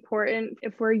it's important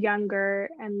if we're younger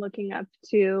and looking up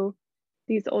to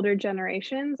these older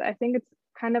generations, I think it's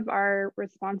kind of our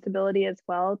responsibility as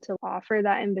well to offer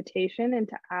that invitation and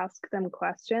to ask them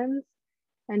questions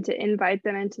and to invite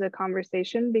them into the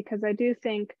conversation, because I do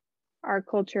think our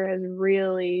culture has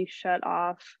really shut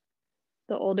off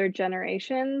the older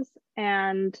generations,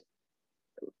 and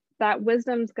that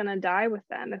wisdom's going to die with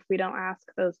them if we don't ask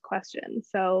those questions.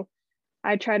 So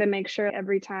I try to make sure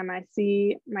every time I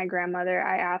see my grandmother,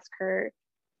 I ask her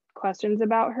questions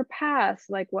about her past,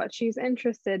 like what she's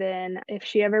interested in, if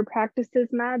she ever practices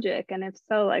magic, and if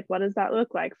so, like what does that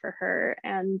look like for her,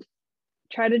 and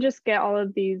try to just get all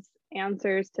of these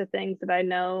answers to things that I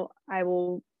know I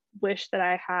will wish that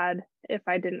I had if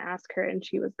I didn't ask her and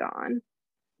she was gone,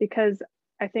 because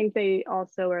I think they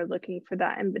also are looking for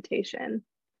that invitation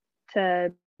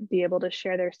to be able to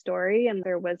share their story and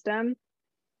their wisdom,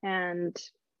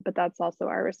 but that's also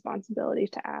our responsibility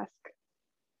to ask.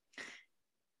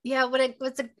 Yeah,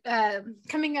 what's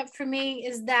coming up for me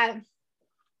is that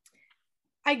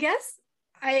I guess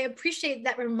I appreciate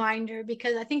that reminder,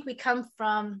 because I think we come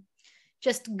from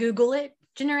just Google it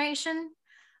generation.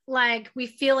 Like we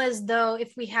feel as though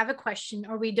if we have a question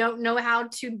or we don't know how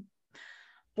to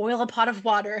boil a pot of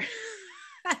water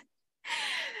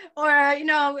or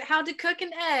how to cook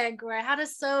an egg or how to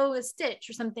sew a stitch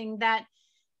or something, that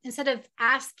instead of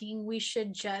asking, we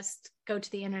should just go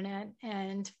to the internet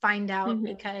and find out,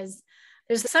 because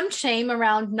there's some shame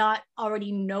around not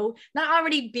already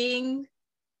being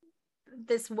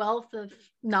this wealth of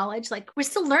knowledge. Like we're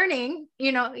still learning,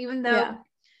 even though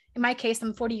in my case,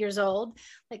 I'm 40 years old,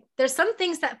 like there's some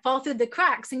things that fall through the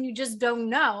cracks and you just don't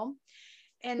know.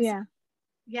 And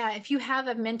if you have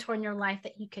a mentor in your life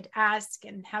that you could ask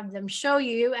and have them show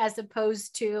you, as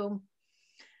opposed to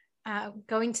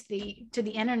going to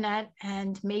the internet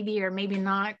and maybe or maybe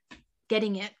not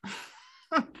getting it.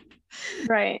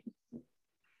 Right.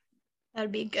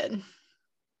 That'd be good.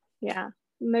 Yeah.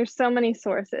 And there's so many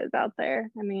sources out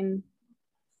there. I mean,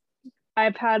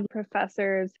 I've had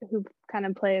professors who kind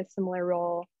of play a similar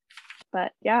role,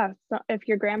 but so if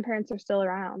your grandparents are still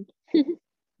around,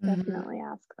 definitely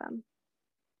ask them.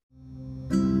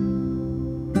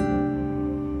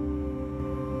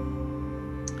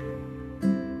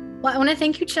 Well, I want to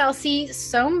thank you, Chelsea,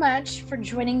 so much for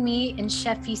joining me in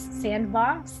Chef Feast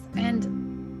Sandbox.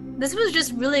 And this was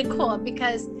just really cool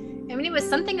because, it was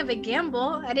something of a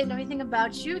gamble. I didn't know anything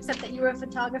about you except that you were a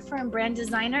photographer and brand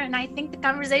designer. And I think the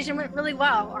conversation went really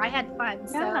well. I had fun.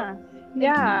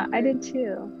 I did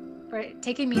too. For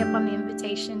taking me up on the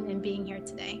invitation and being here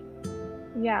today.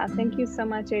 Yeah, thank you so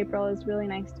much, April. It was really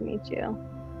nice to meet you.